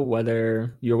don't know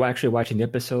whether you were actually watching the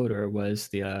episode or was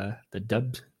the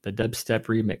dubstep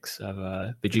remix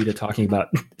of Vegeta talking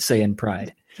about Saiyan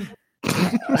Pride.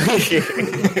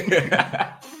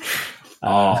 I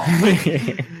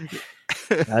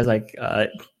was like,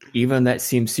 even that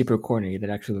seems super corny. That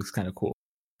actually looks kind of cool.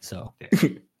 So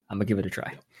I'm gonna give it a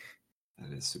try.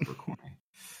 That is super corny.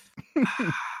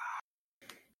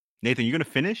 Nathan, you gonna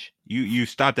finish? You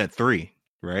stopped at 3,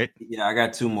 right? Yeah, I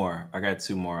got 2 more. I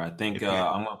think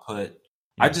I'm gonna put.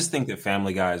 I just think that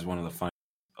Family Guy is one of the funniest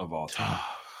of all time.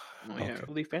 Oh yeah,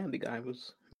 early Family Guy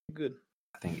was good.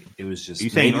 I think it was just. Are you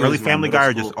saying early Family Guy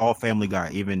or just all Family Guy,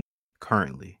 even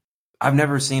currently? I've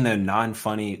never seen a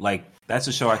non-funny like that's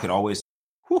a show I could always.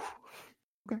 Whew.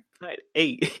 Okay.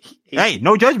 Eight. Hey,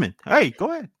 no judgment. Hey,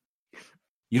 go ahead.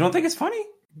 You don't think it's funny?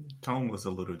 Tone was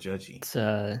a little judgy.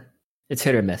 It's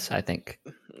hit or miss, I think.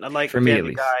 I like For me,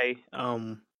 Family Guy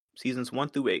seasons 1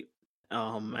 through 8.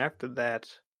 After that,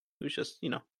 it was just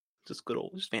just good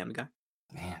old Family Guy.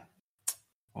 Man,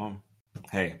 well,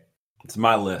 hey, it's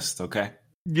my list, okay?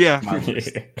 Yeah. My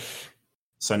list.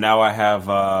 So now I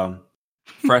have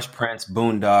Fresh Prince,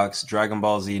 Boondocks, Dragon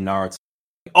Ball Z, Naruto.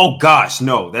 Oh gosh,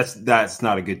 no, that's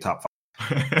not a good top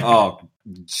 5. Oh,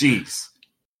 jeez.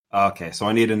 Okay, so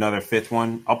I need another 5th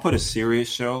one. I'll put a serious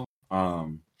show.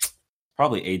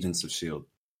 Probably Agents of S.H.I.E.L.D.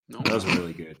 No. Those are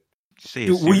really good.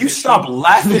 Dude, will you stop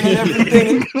laughing at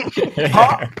everything?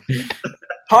 Huh?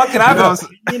 Can I have a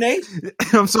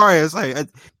I'm sorry. It's like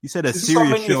you said a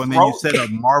serious show and then you said a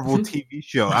Marvel TV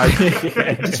show.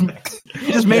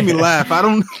 Just made me laugh. I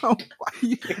don't know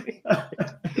why.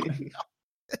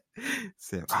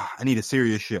 I need a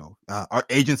serious show.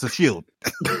 Agents of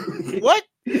S.H.I.E.L.D. What?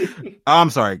 I'm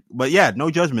sorry, but yeah, no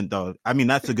judgment though. I mean,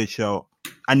 that's a good show.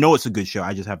 I know it's a good show.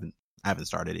 I just haven't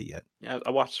started it yet. Yeah, I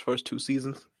watched the first 2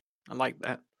 seasons. I like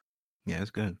that. Yeah,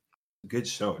 it's good. Good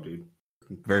show, dude.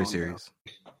 Very serious.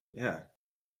 Yeah.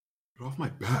 Get off my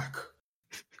back.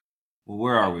 Well,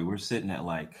 where are we? We're sitting at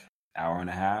like hour and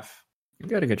a half. You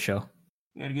got a good show.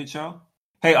 You got a good show?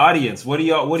 Hey, audience, what do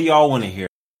y'all want to hear?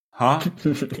 Huh?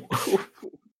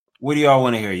 What do y'all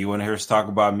want to hear? You want to hear us talk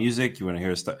about music? You want to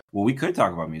hear us well, we could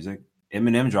talk about music.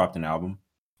 Eminem dropped an album.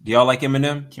 Do y'all like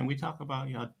Eminem? Can we talk about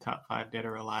y'all top 5 dead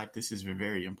or alive? This is a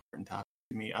very important topic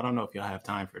to me. I don't know if y'all have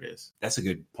time for this. That's a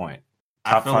good point.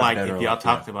 I feel like if y'all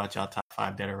talked about y'all top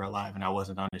 5 dead or alive and I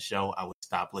wasn't on the show, I would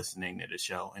stop listening to the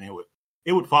show and it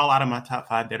would fall out of my top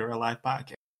 5 dead or alive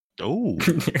podcast. Oh.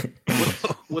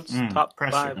 What's top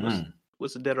pressure. 5?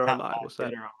 What's the dead or alive? What's that?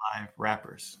 Dead or alive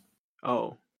rappers.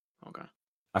 Oh, okay.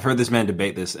 I've heard this man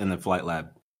debate this in the Flight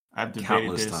Lab. I've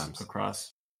debated this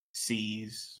across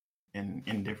seas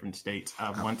in different states.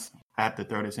 I have to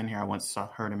throw this in here. I once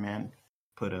heard a man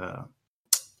put a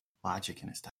Logic in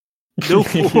his title.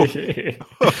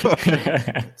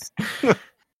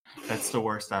 That's the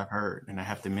worst I've heard, and I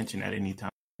have to mention that anytime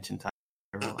I mention title,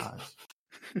 I realize.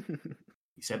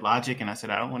 He said Logic, and I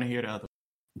said I don't want to hear the other.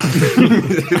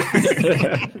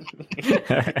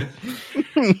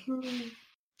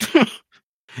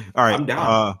 All right. I'm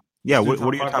down. Yeah. What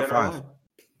are your top 5?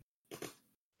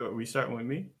 Are we starting with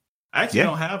me? I actually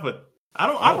don't have I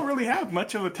don't really have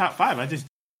much of a top 5. I just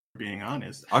being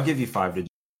honest. I'll give you 5 to.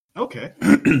 Okay.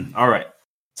 All right.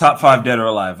 Top 5 dead or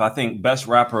alive. I think best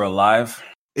rapper alive.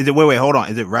 Is it wait, hold on.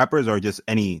 Is it rappers or just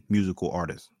any musical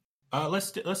artist?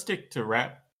 Let's stick to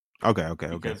rap. Okay.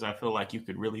 Because I feel like you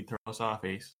could really throw us off,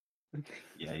 Ace.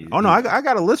 Yeah. No, I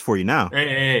got a list for you now.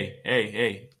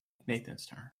 Hey. Nathan's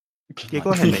turn. Yeah,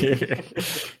 go ahead, Nathan.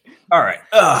 All right.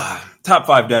 Top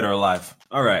 5 dead or alive.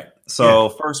 All right. So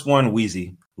first one,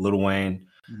 Wheezy, Lil Wayne,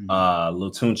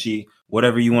 Lil Tunechi,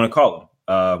 whatever you want to call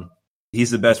him.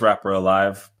 He's the best rapper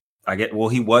alive.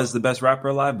 He was the best rapper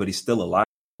alive, but he's still alive.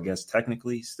 I guess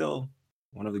technically he's still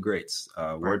one of the greats.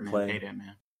 Wordplay. Pay that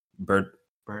man.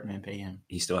 Birdman, pay him.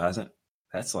 He still hasn't.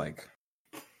 That's like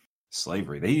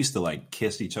slavery. They used to like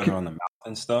kiss each other on the mouth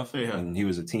and stuff when he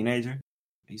was a teenager.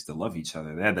 They used to love each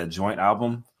other. They had that joint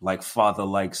album, like Father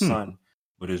Like Son,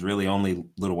 but it's really only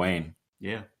Lil Wayne.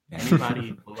 Yeah.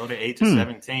 Anybody below the age of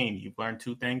 17, you've learned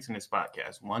 2 things in this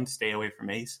podcast. 1, stay away from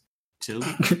Ace. 2,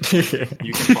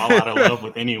 you can fall out of love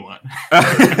with anyone.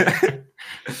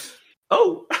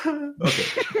 Oh,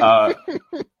 okay.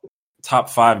 Top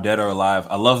 5 dead or alive.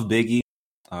 I love Biggie.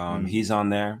 He's on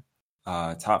there.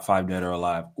 Top 5 dead or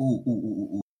alive.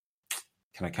 Ooh.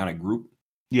 Can I kind of group?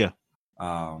 Yeah.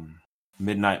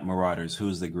 Midnight Marauders.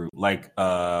 Who's the group? Like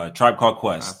Tribe Called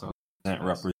Quest.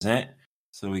 Represent.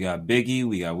 So we got Biggie,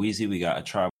 we got Weezy, we got A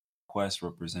Tribe Called Quest.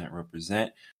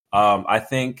 Represent. I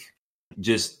think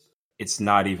just it's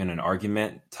not even an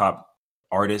argument. Top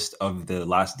artist of the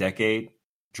last decade,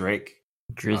 Drake.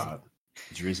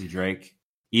 Drizzy Drake.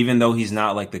 Even though he's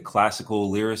not like the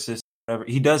classical lyricist, whatever,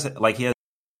 he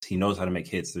knows how to make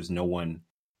hits. There's no one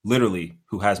literally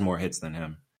who has more hits than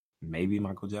him. Maybe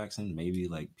Michael Jackson, maybe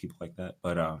like people like that.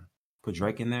 But put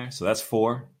Drake in there. So that's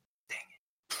 4. Dang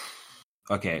it.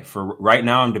 Okay, for right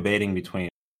now I'm debating between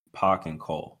Pac and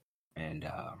Cole. And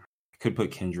I could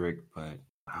put Kendrick, but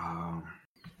I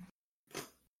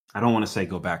don't want to say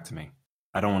go back to me.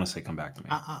 I don't want to say come back to me.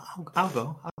 I'll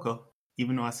go.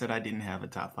 Even though I said I didn't have a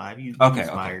top 5, you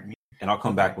inspired me. And I'll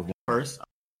come back with one. First,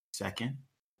 second,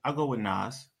 I'll go with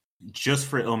Nas, just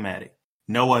for Illmatic.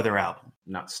 No other album.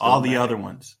 Not all the other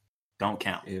ones don't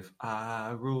count. If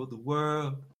I rule the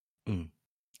world,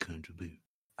 couldn't believe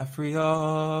I free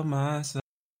all myself.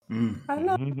 I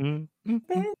love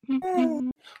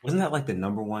Wasn't that like the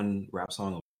number 1 rap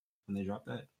song when they dropped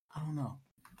that? I don't know.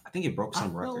 I think it broke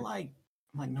some record. I feel like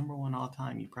number 1 all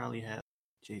time. You probably had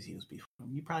Jay-Z was before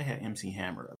him. You probably had MC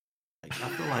Hammer. Like, I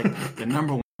feel like the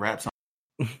number 1 rap song.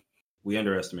 We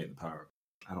underestimate the power.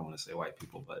 I don't want to say white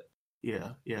people, but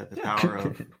the power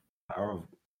of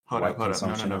Hold up. No.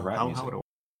 How would it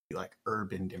be like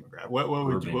urban demographic?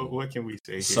 What can we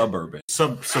say here? Suburban.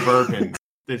 Suburban.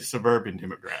 The suburban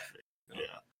demographic.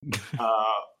 Yeah.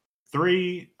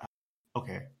 3.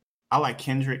 Okay. I like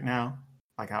Kendrick now.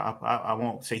 Like I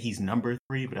won't say he's number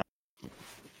 3, but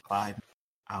 5.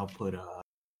 I'll put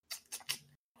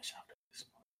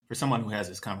for someone who has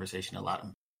this conversation a lot,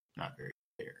 I'm not very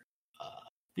fair.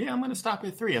 I'm going to stop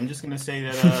at 3. I'm just going to say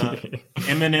that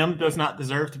Eminem does not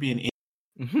deserve to be an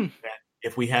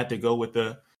If we had to go with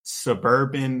the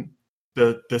suburban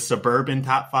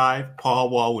top 5, Paul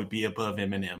Wall would be above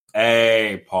Eminem.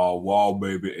 Hey, Paul Wall,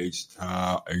 baby,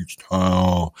 H-Town,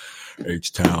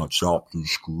 chopped and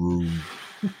screwed.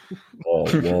 Paul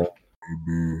Wall,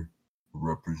 baby,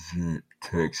 represent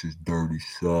Texas dirty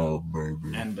South,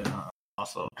 baby. And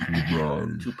also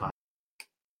Tupac.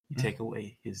 You take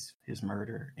away his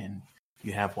murder, and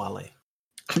you have Wale.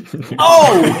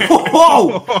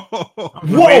 Whoa! I'm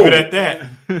gonna leave it at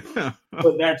that.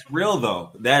 But that's real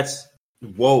though. That's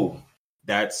whoa.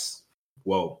 That's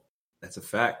a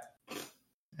fact.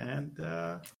 And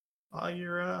all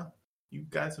your you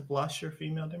guys have lost your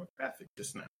female demographic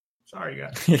just now. Sorry,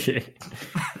 guys.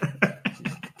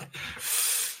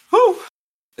 Whew.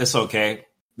 It's okay.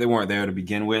 They weren't there to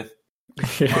begin with.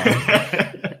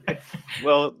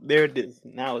 Well, there it is.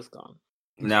 Now it's gone.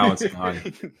 Now it's gone.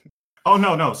 Oh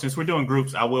no! Since we're doing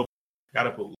groups, I will gotta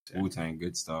put Wu-Tang.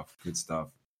 Good stuff.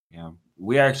 Yeah,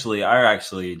 I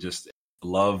actually just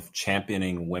love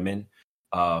championing women.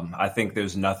 I think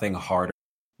there's nothing harder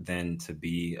than to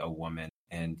be a woman.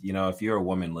 And if you're a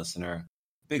woman listener,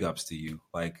 big ups to you.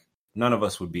 Like none of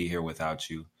us would be here without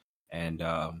you. And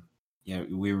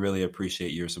we really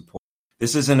appreciate your support.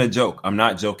 This isn't a joke. I'm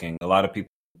not joking. A lot of people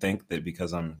think that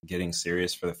because I'm getting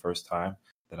serious for the first time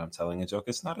that I'm telling a joke.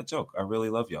 It's not a joke. I really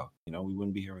love y'all. We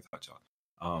wouldn't be here without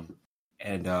y'all.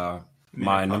 And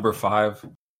my number 5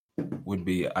 would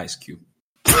be Ice Cube.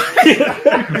 What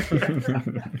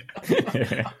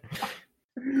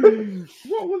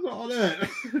was all that?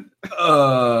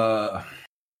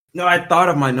 No, I thought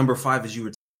of my number 5 as you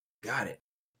were. Got it.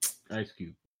 Ice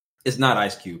Cube. It's not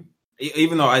Ice Cube.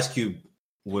 Even though Ice Cube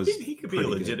was, he could be a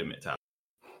legitimate top.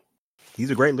 He's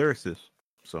a great lyricist.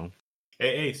 So,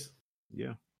 hey Ace.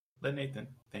 Yeah. Let Nathan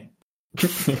think.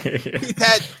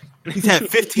 He's had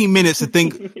 15 minutes to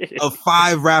think of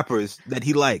 5 rappers that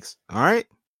he likes. All right,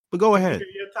 but go ahead.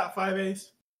 Your top 5,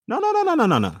 Ace? No.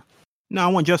 No, I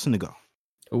want Justin to go.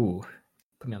 Ooh,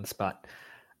 put me on the spot.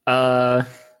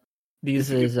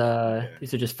 These are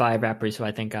just 5 rappers who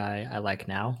I think I like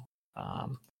now.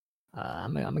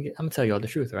 I'm gonna tell you all the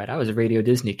truth, right? I was a Radio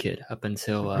Disney kid up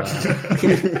until.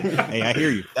 Hey, I hear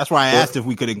you. That's why I asked if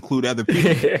we could include other people.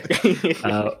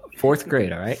 4th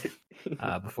grade, all right.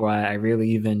 Before I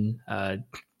really even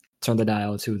turned the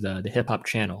dial to the hip hop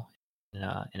channel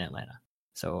in Atlanta,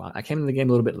 so I came to the game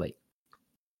a little bit late.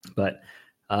 But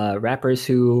rappers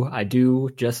who I do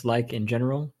just like in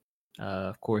general,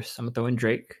 of course, I'm gonna throw in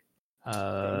Drake.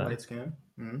 Light skin.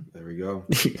 There we go.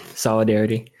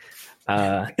 Solidarity.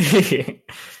 I'm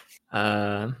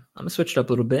gonna switch it up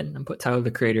a little bit and put Tyler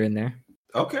the Creator in there.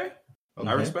 Okay.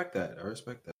 I respect that.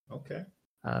 Okay.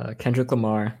 Kendrick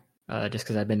Lamar, just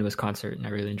because I've been to his concert and I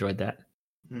really enjoyed that.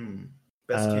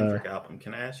 Best Kendrick album.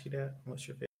 Can I ask you that? What's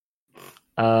your favorite?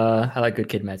 I like Good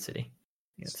Kid, Mad City.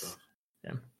 Yes.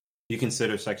 Yeah. You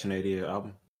consider Section 80 an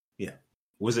album? Yeah.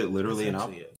 Was it literally an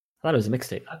album? I thought it was a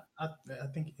mixtape. I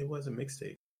think it was a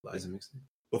mixtape. Like, Was it a mixtape?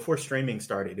 Before streaming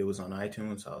started, it was on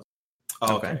iTunes.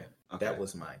 Okay. That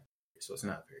was mine. So it's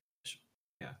not very special.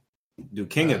 Yeah. Dude,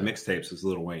 King of Mixtapes is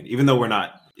Lil Wayne. Even though we're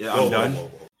not... Yeah, I'm done.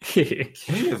 Whoa.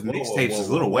 King of Mixtapes is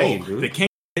Lil Wayne, dude. The King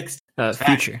of Mixtapes.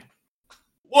 Future.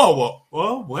 Whoa.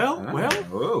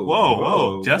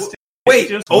 Justin. Wait,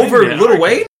 just over Lil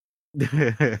Wayne?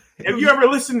 Have you ever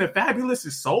listened to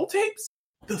Fabulous's Soul Tapes?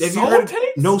 Have you heard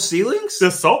Tapes? No Ceilings? The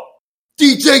Soul?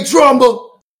 DJ Drummer!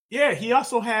 Yeah, he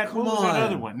also had, Come what was that on.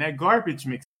 other one? That garbage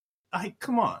mix. Like,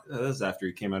 come on. That was after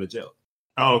he came out of jail.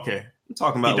 Oh, okay. I'm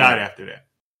talking He about died after that.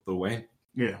 Lil Wayne.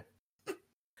 Yeah.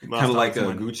 Kind of like a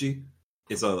Gucci.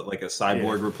 It's like a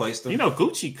cyborg replaced him. You know,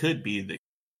 Gucci could be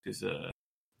his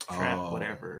trap, Oh.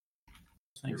 whatever.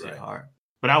 Things You're hit right. hard.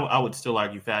 But I would still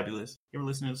argue Fabulous. You ever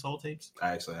listen to the Soul Tapes? I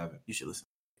actually haven't. You should listen to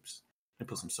the tapes. They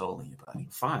put some soul in your body.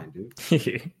 Fine,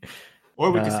 dude.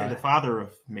 Or we could say the father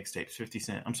of mixtapes, 50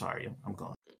 Cent. I'm sorry, I'm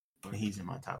gone. He's in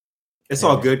my top. It's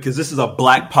all good because this is a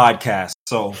black podcast.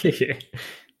 So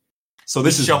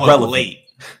this is show up relevant. late.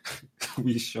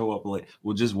 We show up late.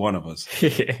 Well, just one of us.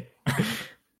 Hey,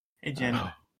 Jen.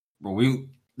 But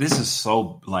this is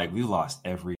so like we lost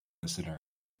every listener.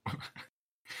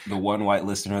 The one white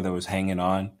listener that was hanging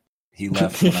on, he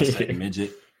left when I said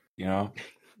midget. You know.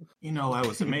 You know, I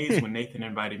was amazed when Nathan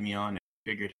invited me on and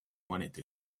figured he wanted to.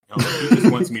 He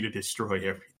just wants me to destroy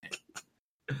everything.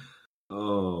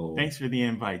 Oh, Thanks for the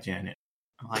invite, Janet.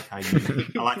 I like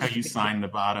how you signed the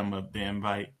bottom of the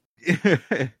invite.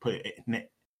 Put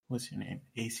what's your name?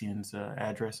 Asian's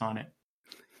address on it.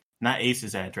 Not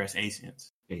Ace's address.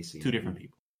 Asian's. AC. Two different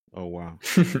people. Oh wow.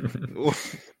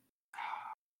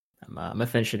 I'm gonna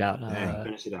finish it out.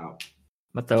 Finish it out.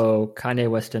 I'm gonna throw Kanye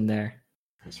West in there.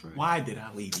 That's right. Why did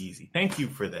I leave easy? Thank you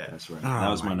for that. That's right. Oh, That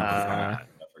was my number God. 5.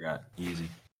 I forgot. Easy.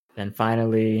 And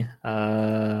finally,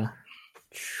 I'm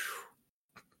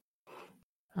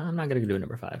not gonna do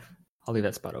number 5. I'll leave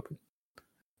that spot open.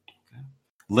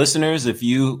 Listeners, if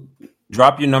you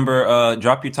drop your number,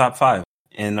 drop your top 5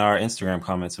 in our Instagram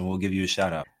comments, and we'll give you a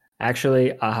shout out.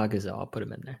 Actually, Aha Gazelle, I'll put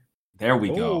him in there. There we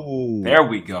go. Oh. There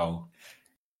we go.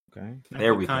 Okay. Can I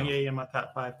There put we go. Kanye in my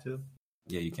top 5 too.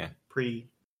 Yeah, you can.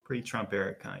 Pre-Trump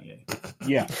era Kanye.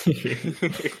 Yeah.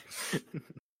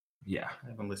 Yeah. I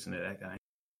haven't listened to that guy.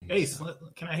 Ace,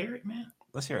 can I hear it, man?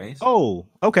 Let's hear Ace. Oh,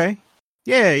 okay.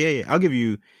 Yeah. I'll give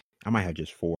you. I might have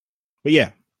just 4, but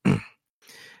yeah.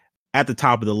 At the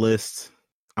top of the list,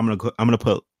 I'm gonna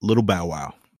put Little Bow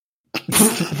Wow.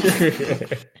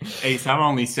 Ace, I've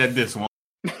only said this one.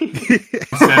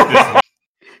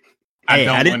 Hey,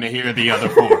 I I don't didn't- want to hear the other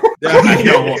 4.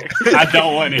 I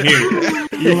don't want to hear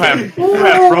it. You have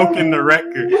broken the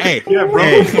record. Hey, You have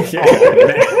broken.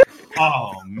 hey.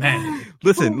 Oh man.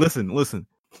 Listen.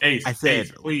 Ace, I said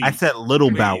Ace, please. I said Little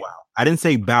Bow Please. Wow. I didn't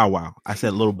say Bow Wow. I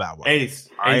said Little Bow Wow. Ace,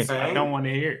 All Ace, right. I don't want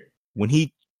to hear it. When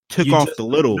he took You off just the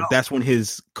little, know. that's when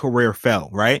his career fell,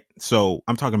 right? So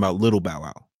I'm talking about Little Bow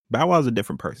Wow. Bow Wow is a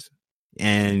different person.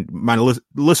 And my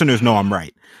listeners know I'm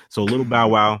right. So Little Bow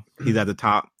Wow, he's at the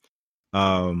top.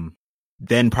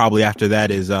 Then probably after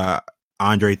that is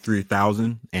Andre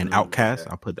 3000 and Outkast.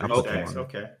 I'll put Three them stacks, on.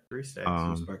 okay. 3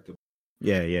 stacks. Respectable.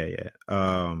 Yeah.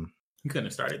 You couldn't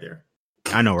have started there.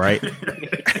 I know, right?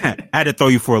 I had to throw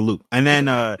you for a loop. And then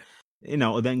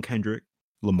then Kendrick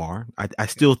Lamar. I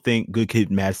still think Good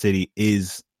Kid, Mad City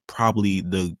is probably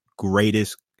the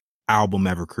greatest album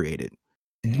ever created.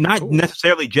 Not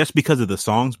necessarily just because of the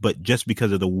songs, but just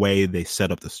because of the way they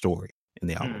set up the story in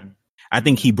the album. I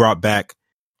think he brought back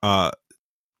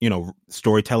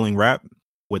storytelling rap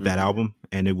with that album,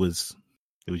 and it was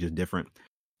just different.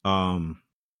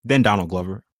 Then Donald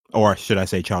Glover, or should I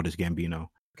say Childish Gambino.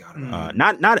 Got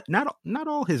it. Not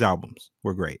all his albums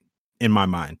were great in my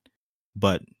mind,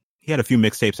 but he had a few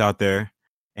mixtapes out there,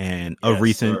 and of Yes,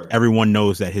 recent, sir. everyone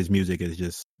knows that his music is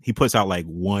just, he puts out like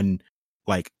one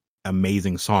like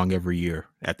amazing song every year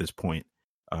at this point.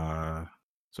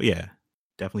 So yeah,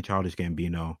 definitely Childish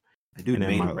Gambino. That dude And then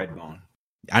made my- Redbone.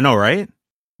 I know, right?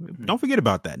 Don't forget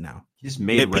about that now. He just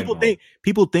made Redbone.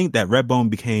 People think that Redbone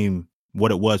became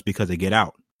what it was because of Get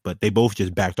Out, but they both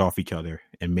just backed off each other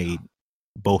and made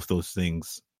both those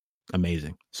things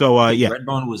amazing. So yeah,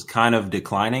 Redbone was kind of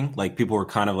declining. Like people were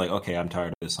kind of like, okay, I'm tired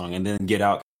of this song. And then Get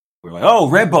Out, we're like, oh,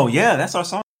 Redbone, yeah, that's our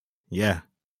song. yeah,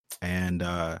 and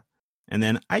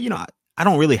then I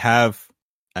don't really have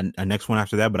a next one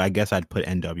after that, but I guess I'd put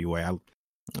NWA.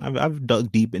 I've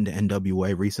dug deep into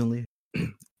NWA recently,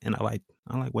 and I like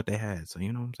I like what they had. So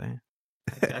you know what I'm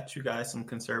I got you guys some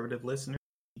conservative listeners.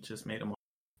 You just made them.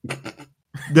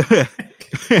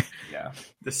 saying? Yeah,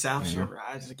 The South shall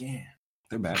rise again.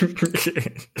 they're back.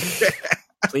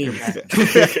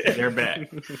 They're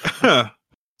back.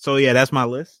 So yeah, that's my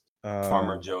list.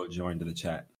 Farmer Joe joined the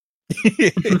chat.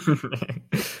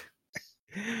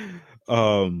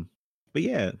 But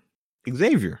yeah,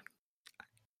 Xavier,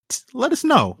 let us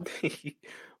know.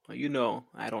 Well, you know,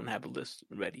 I don't have a list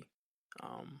ready.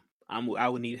 I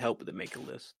would need help to make a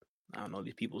list. I don't know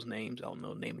these people's names. I don't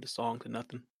know the name of the songs or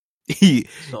nothing.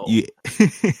 So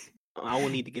I will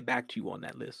need to get back to you on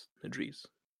that list, Idris.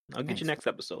 I'll get you next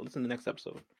episode. Listen to the next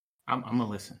episode. I'm gonna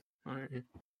listen. All right.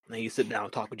 Now you sit down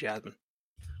and talk with Jasmine.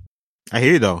 I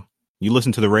hear you though. You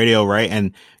listen to the radio, right?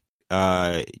 And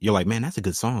you're like, man, that's a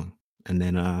good song. And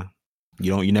then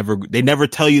they never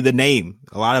tell you the name.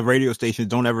 A lot of radio stations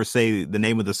don't ever say the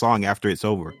name of the song after it's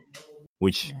over,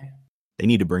 which they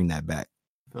need to bring that back.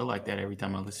 I feel like that every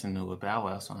time I listen to a Bow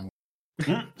Wow song.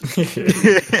 Dang.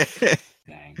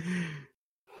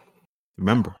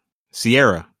 Remember,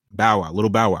 Sierra, Bow Wow, Little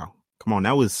Bow Wow. Come on,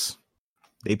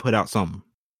 they put out something.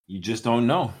 You just don't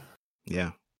know.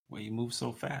 Yeah. Why you move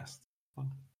so fast?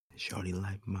 Shorty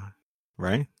like mine.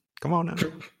 Right? Come on now.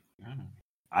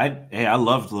 I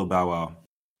loved Little Bow Wow.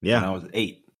 Yeah.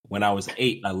 When I was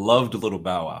 8, I loved Little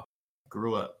Bow Wow.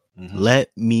 Grew up. Mm-hmm. Let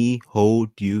me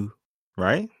hold you.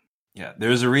 Right? Yeah.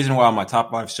 There's a reason why on my top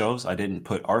 5 shows I didn't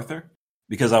put Arthur,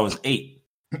 because I was 8.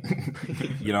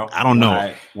 You know, I don't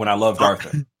know. When I loved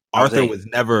Arthur. Arthur was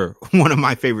never one of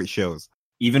my favorite shows.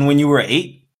 Even when you were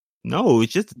 8? No,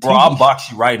 it's just bro, I'll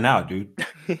box you right now, dude.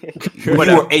 When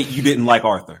you were 8, you didn't like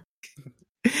Arthur.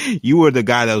 You were the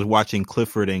guy that was watching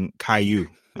Clifford and Caillou.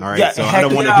 All right. Yeah, so I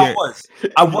don't want to hear.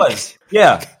 I was.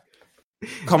 Yeah.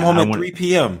 Come home at 3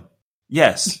 p.m.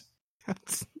 Yes.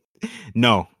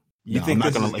 No. You think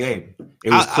this is a game?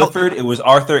 It was Clifford, it was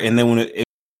Arthur, and then when it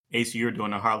Ace, you were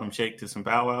doing a Harlem Shake to some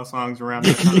Bow Wow songs around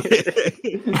that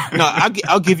time. No,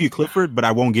 I'll give you Clifford, but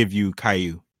I won't give you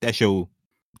Caillou. That show,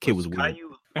 kid was weird.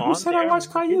 Who said I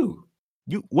watched Caillou?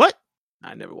 You what?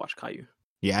 I never watched Caillou.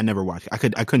 Yeah, I never watched. I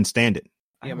couldn't stand it.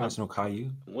 I didn't watch no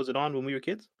Caillou. Was it on when we were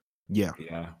kids? Yeah.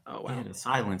 Oh wow. Yeah, the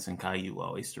silence in Caillou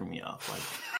always threw me off.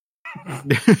 Like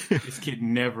this kid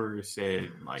never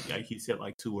said like he said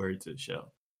like 2 words to the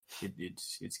show. It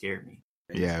scared me.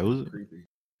 Yeah, it was creepy.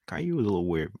 Caillou was a little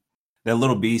weird. That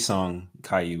Little B song,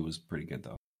 Caillou, was pretty good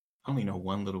though. I only know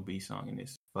one Little B song in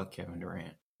this. Fuck Kevin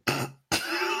Durant. I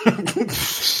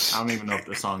don't even know if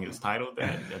the song is titled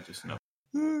that. I just know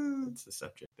it's the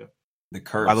subject of the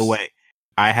curse. By the way,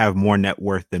 I have more net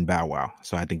worth than Bow Wow,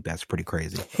 so I think that's pretty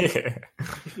crazy.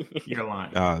 You're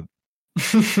lying. Not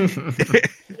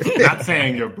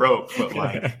saying you're broke, but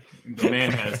like the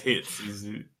man has hits.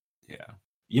 Yeah,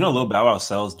 you know, Lil Bow Wow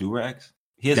sells do-rags.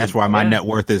 That's why my net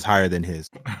worth is higher than his.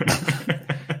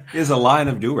 He has a line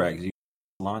of do-rags.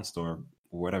 Salon store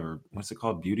or whatever. What's it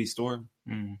called? Beauty store?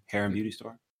 Hair and beauty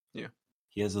store? Yeah.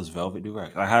 He has those velvet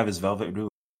do-rags. I have his velvet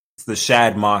do-rag. It's the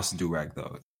Shad Moss do-rag,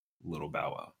 though. Little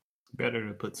Bow Wow. Better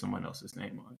to put someone else's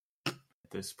name on at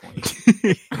this point.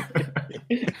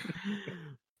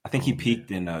 I think he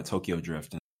peaked in Tokyo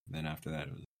Drift, and then after that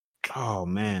it was... Oh,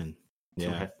 man. Yeah.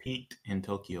 To have peaked in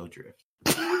Tokyo Drift.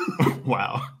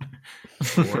 Wow.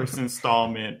 Worst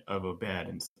installment of a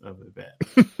bad.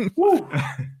 Woo.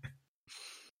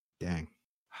 Dang.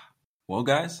 Well,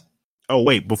 guys. Oh,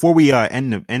 wait. Before we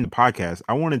end the podcast,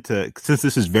 I wanted to, since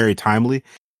this is very timely,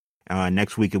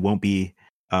 next week it won't be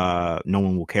No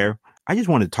One Will Care. I just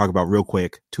wanted to talk about real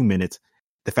quick, 2 minutes,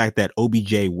 the fact that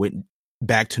OBJ went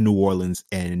back to New Orleans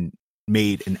and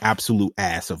made an absolute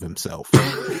ass of himself.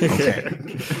 Okay.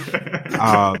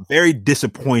 Very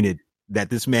disappointed that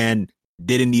this man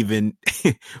didn't even,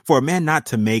 for a man not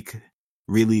to make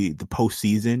really the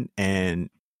postseason and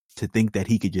to think that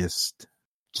he could just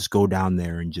go down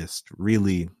there and just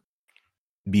really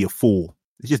be a fool.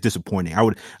 It's just disappointing. I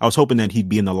was hoping that he'd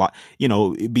be in the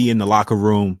locker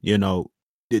room,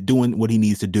 doing what he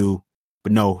needs to do.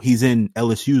 But no, he's in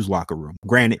LSU's locker room.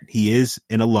 Granted, he is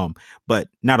an alum, but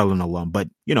not an alum, but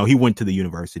he went to the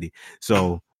university.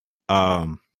 So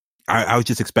I was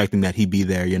just expecting that he'd be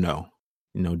there,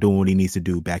 doing what he needs to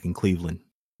do back in Cleveland.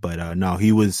 But no,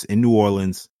 he was in New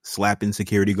Orleans, slapping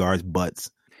security guards'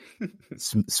 butts,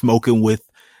 smoking with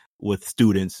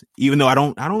students. Even though I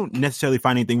don't necessarily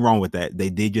find anything wrong with that. They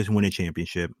did just win a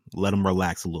championship. Let them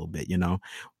relax a little bit,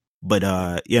 But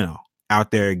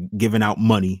out there giving out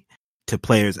money to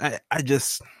players. I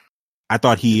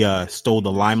thought he stole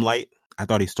the limelight. I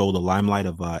thought he stole the limelight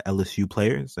of LSU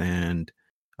players, and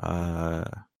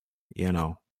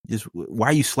Just why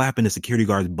are you slapping the security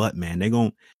guard's butt, man?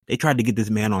 They tried to get this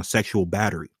man on sexual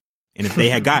battery, and if they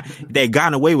had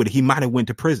gotten away with it, he might have went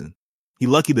to prison. He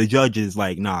lucky the judge is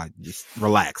like, nah, just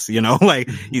relax, like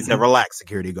he said, relax,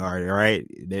 security guard, all right.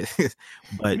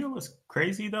 But you know what's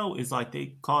crazy though is like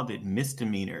they called it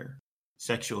misdemeanor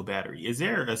sexual battery. Is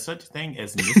there a such thing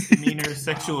as misdemeanor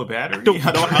sexual battery?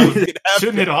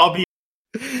 Shouldn't it all be?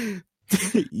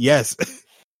 Yes.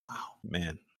 Wow,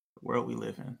 man, the world we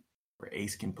live in, where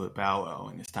Ace can put Bow Wow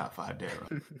in his top 5 Darrow.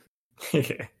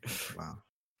 Wow.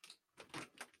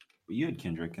 But you had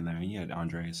Kendrick in there, and you had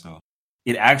Andre, so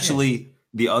it actually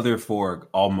the other 4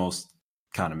 almost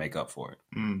kind of make up for it.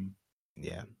 Mm.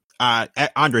 Yeah.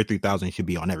 Andre 3000 should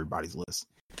be on everybody's list.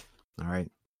 All right.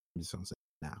 I'm just gonna say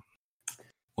now.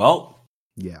 Well,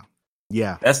 yeah.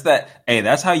 That's that. Hey,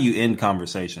 that's how you end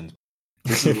conversations.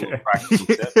 This is a little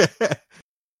practical step.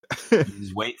 You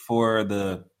just wait for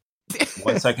the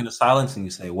 1 second of silence, and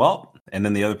you say, "Well," and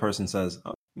then the other person says,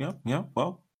 "Oh, yeah,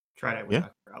 well." Try that with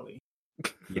Dr. Ali.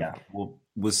 Yeah, well,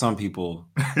 with some people,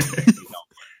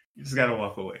 you just gotta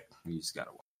walk away. You just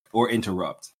gotta walk or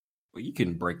interrupt. Well, you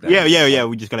can break that. Yeah.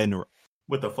 We just gotta interrupt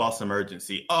with a false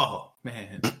emergency. Oh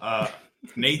man,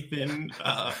 Nathan.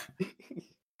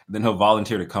 Then he'll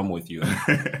volunteer to come with you.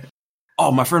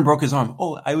 Oh, my friend broke his arm.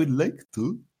 Oh, I would like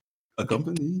to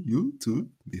accompany you to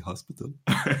the hospital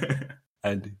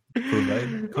and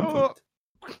provide comfort.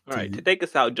 All right, to take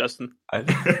us out, Justin. You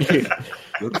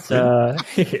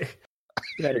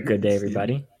had a good day,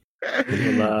 everybody.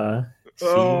 We'll,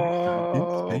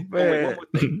 man. Wait, one more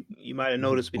thing. You might have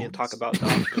noticed we didn't talk about the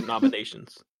Oscar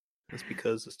nominations. That's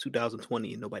because it's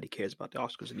 2020 and nobody cares about the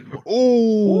Oscars anymore.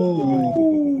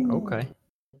 Oh, okay.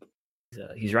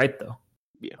 He's right though.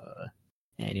 Yeah.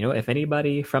 And if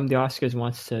anybody from the Oscars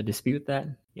wants to dispute that,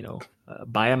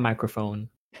 buy a microphone,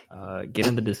 get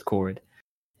in the Discord,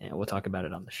 and we'll talk about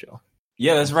it on the show.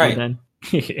 Yeah, that's right.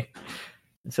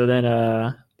 So then,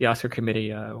 the Oscar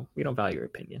committee, we don't value your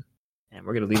opinion, and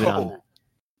we're gonna leave it on that.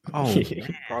 Oh,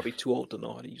 probably too old to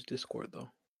know how to use Discord though.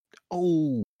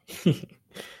 Oh,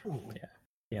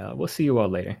 yeah. We'll see you all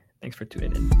later. Thanks for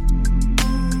tuning in.